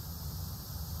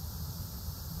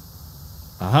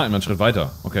 Aha, immer einen Schritt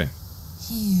weiter. Okay.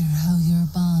 Hear how your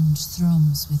bond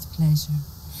thrums with pleasure.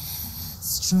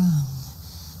 Strong,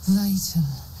 vital,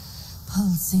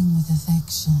 pulsing with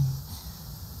affection.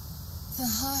 The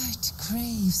heart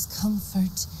craves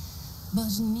comfort,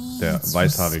 but needs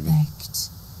respect.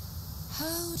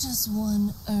 How does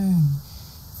one earn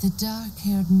the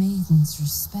dark-haired maiden's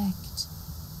respect?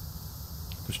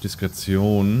 Durch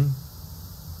Diskretion,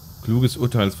 kluges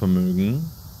Urteilsvermögen,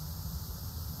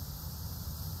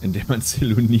 indem man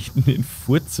Zeloniten in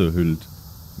Furze hüllt.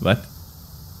 Was?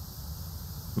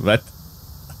 Was?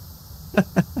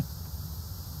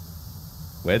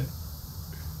 What?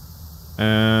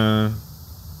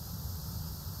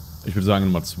 Ich würde sagen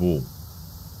Nummer 2.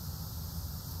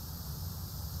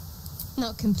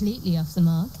 Not completely off the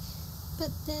mark.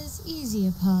 But there's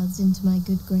easier paths into my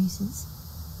good graces.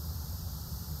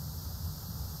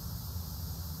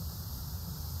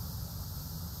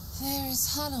 There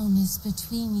is hollowness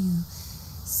between you,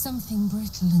 something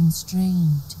brittle and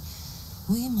strained.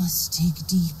 We must dig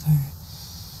deeper,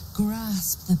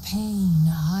 grasp the pain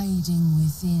hiding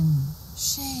within.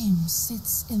 Shame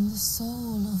sits in the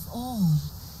soul of all.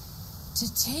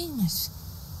 To tame it,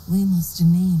 we must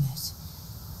name it.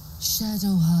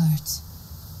 Shadow heart,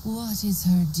 what is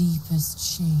her deepest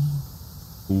shame?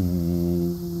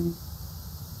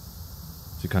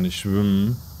 Sie kann nicht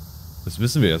schwimmen. Das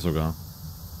wissen wir ja sogar.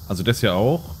 Also das ja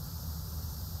auch.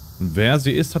 Und wer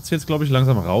sie ist, hat sie jetzt, glaube ich,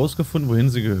 langsam rausgefunden, wohin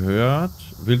sie gehört.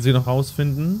 Will sie noch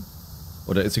rausfinden?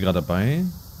 Oder ist sie gerade dabei?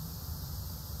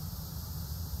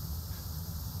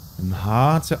 Im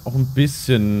Haar hat sie auch ein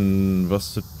bisschen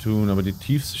was zu tun, aber die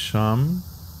tiefste Scham.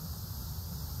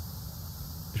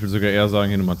 Ich will sogar eher sagen,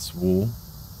 hier Nummer 2.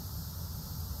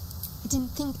 I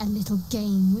didn't think a little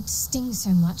game would sting so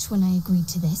much when I agreed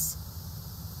to this.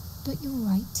 But you're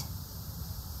right.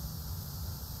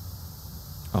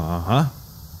 Aha.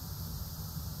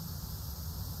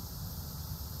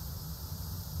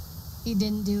 You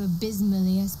didn't do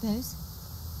abysmally, I suppose.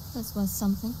 That's worth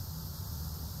something.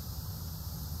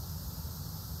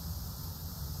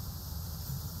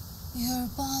 Your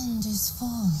bond is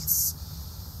false,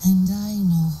 and I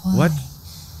know why. What?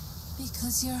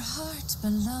 Because your heart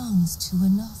belongs to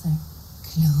another.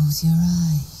 Close your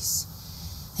eyes,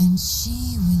 and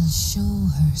she will show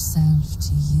herself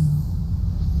to you.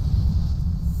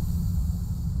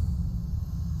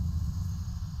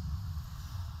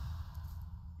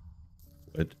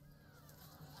 What?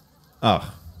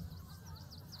 Ach.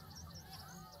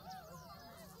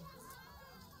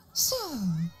 So,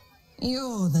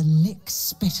 you're the lick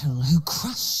spittle who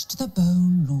crushed the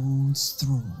Bone Lord's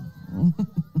throne.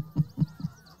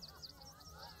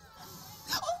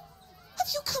 Oh, have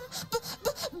you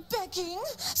come begging,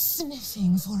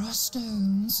 sniffing for our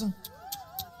stones?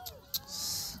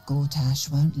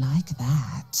 Gortash won't like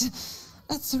that.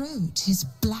 A throat his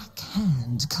black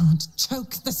hand can't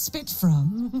choke the spit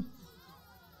from.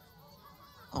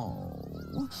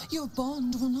 Oh, your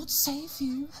bond will not save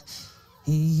you.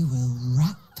 He will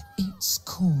wrap its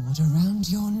cord around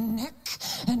your neck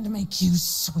and make you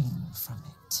swing from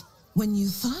it. When you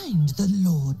find the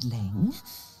Lordling,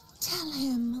 tell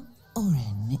him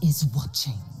Oren is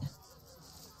watching.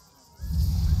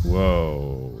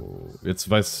 Wow. Jetzt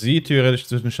weiß sie theoretisch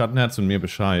zwischen Schattenherz und mir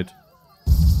Bescheid.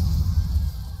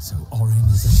 So Oren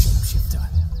is a shapeshifter.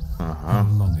 Aha.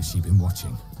 How long has she been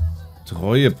watching?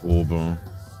 Treueprobe.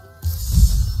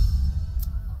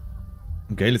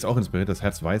 Gale ist auch inspiriert, das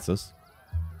Herz weiß es.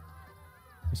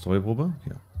 Ist Treueprobe?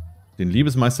 Ja. Den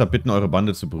Liebesmeister bitten, eure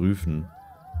Bande zu prüfen.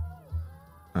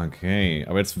 Okay,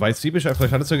 aber jetzt weiß sie Bescheid,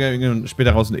 vielleicht hat es sogar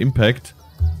später raus einen Impact,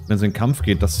 wenn es in den Kampf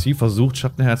geht, dass sie versucht,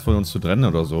 Schattenherz von uns zu trennen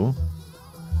oder so.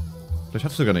 Vielleicht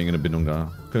hat sie sogar irgendeine Bindung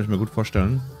da. Könnte ich mir gut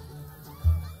vorstellen.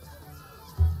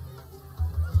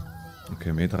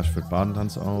 Okay, Metrasch führt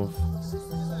Badentanz auf.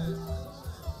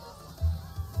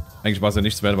 Eigentlich war es ja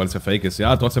nichts wert, weil es ja fake ist.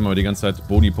 Ja, trotzdem haben wir die ganze Zeit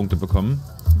Boni-Punkte bekommen.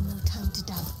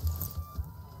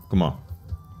 Guck mal.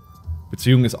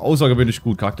 Beziehung ist außergewöhnlich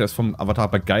gut. Charakter ist vom Avatar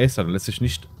begeistert und lässt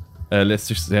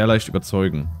sich sehr leicht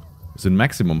überzeugen. Wir sind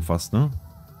Maximum fast, ne?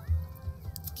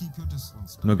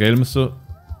 Nur Gale müsste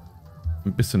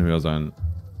ein bisschen höher sein.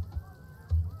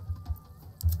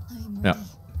 Ja,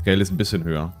 Gale ist ein bisschen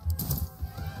höher.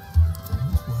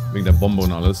 Wegen der Bombe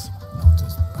und alles.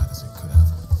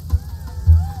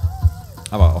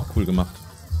 Aber auch cool gemacht.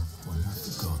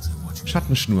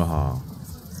 Schattenschnurhaar.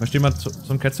 Möchtest du mal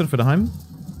zum Kätzchen für daheim?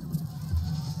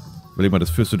 Überleg mal, das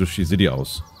führst du durch die City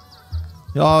aus.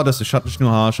 Ja, das ist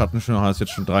Schattenschnurhaar. Schattenschnurhaar ist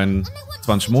jetzt schon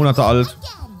 23 Monate alt.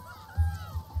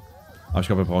 Aber ich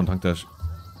glaube, wir brauchen Trank der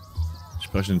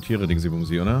sprechenden Tiere, Ding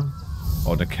sie, oder?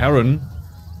 Oh, der Karen.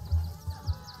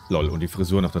 Lol, und die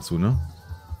Frisur noch dazu, ne?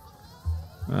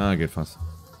 Ah, geht fast.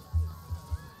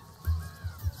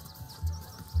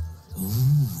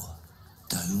 Ooh,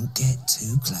 don't get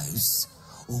too close,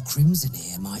 or Crimson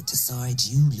here might decide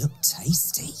you look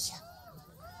tasty.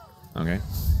 Okay.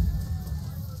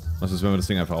 Was ist, wenn wir das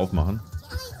Ding einfach aufmachen?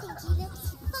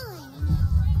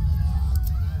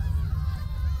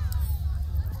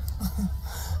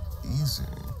 Easy.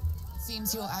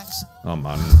 Oh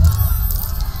Mann.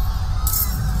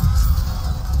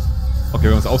 Okay,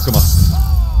 wir haben es ausgemacht.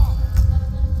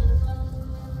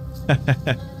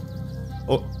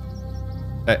 Oh.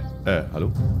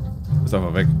 Hallo? Ist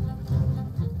einfach weg.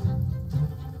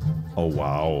 Oh,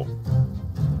 wow.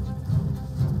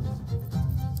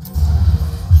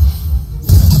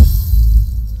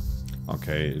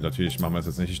 Okay, natürlich machen wir das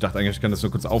jetzt nicht. Ich dachte eigentlich, ich kann das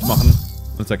nur kurz aufmachen.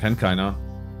 Sonst erkennt keiner.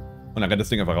 Und dann rennt das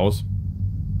Ding einfach raus.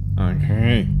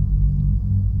 Okay.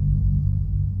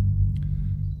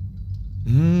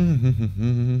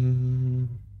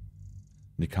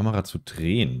 Die Kamera zu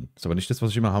drehen. Ist aber nicht das, was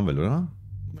ich immer haben will, oder?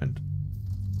 Moment.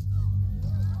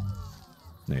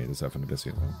 Nee, das ist einfach nur das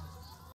hier. Oder?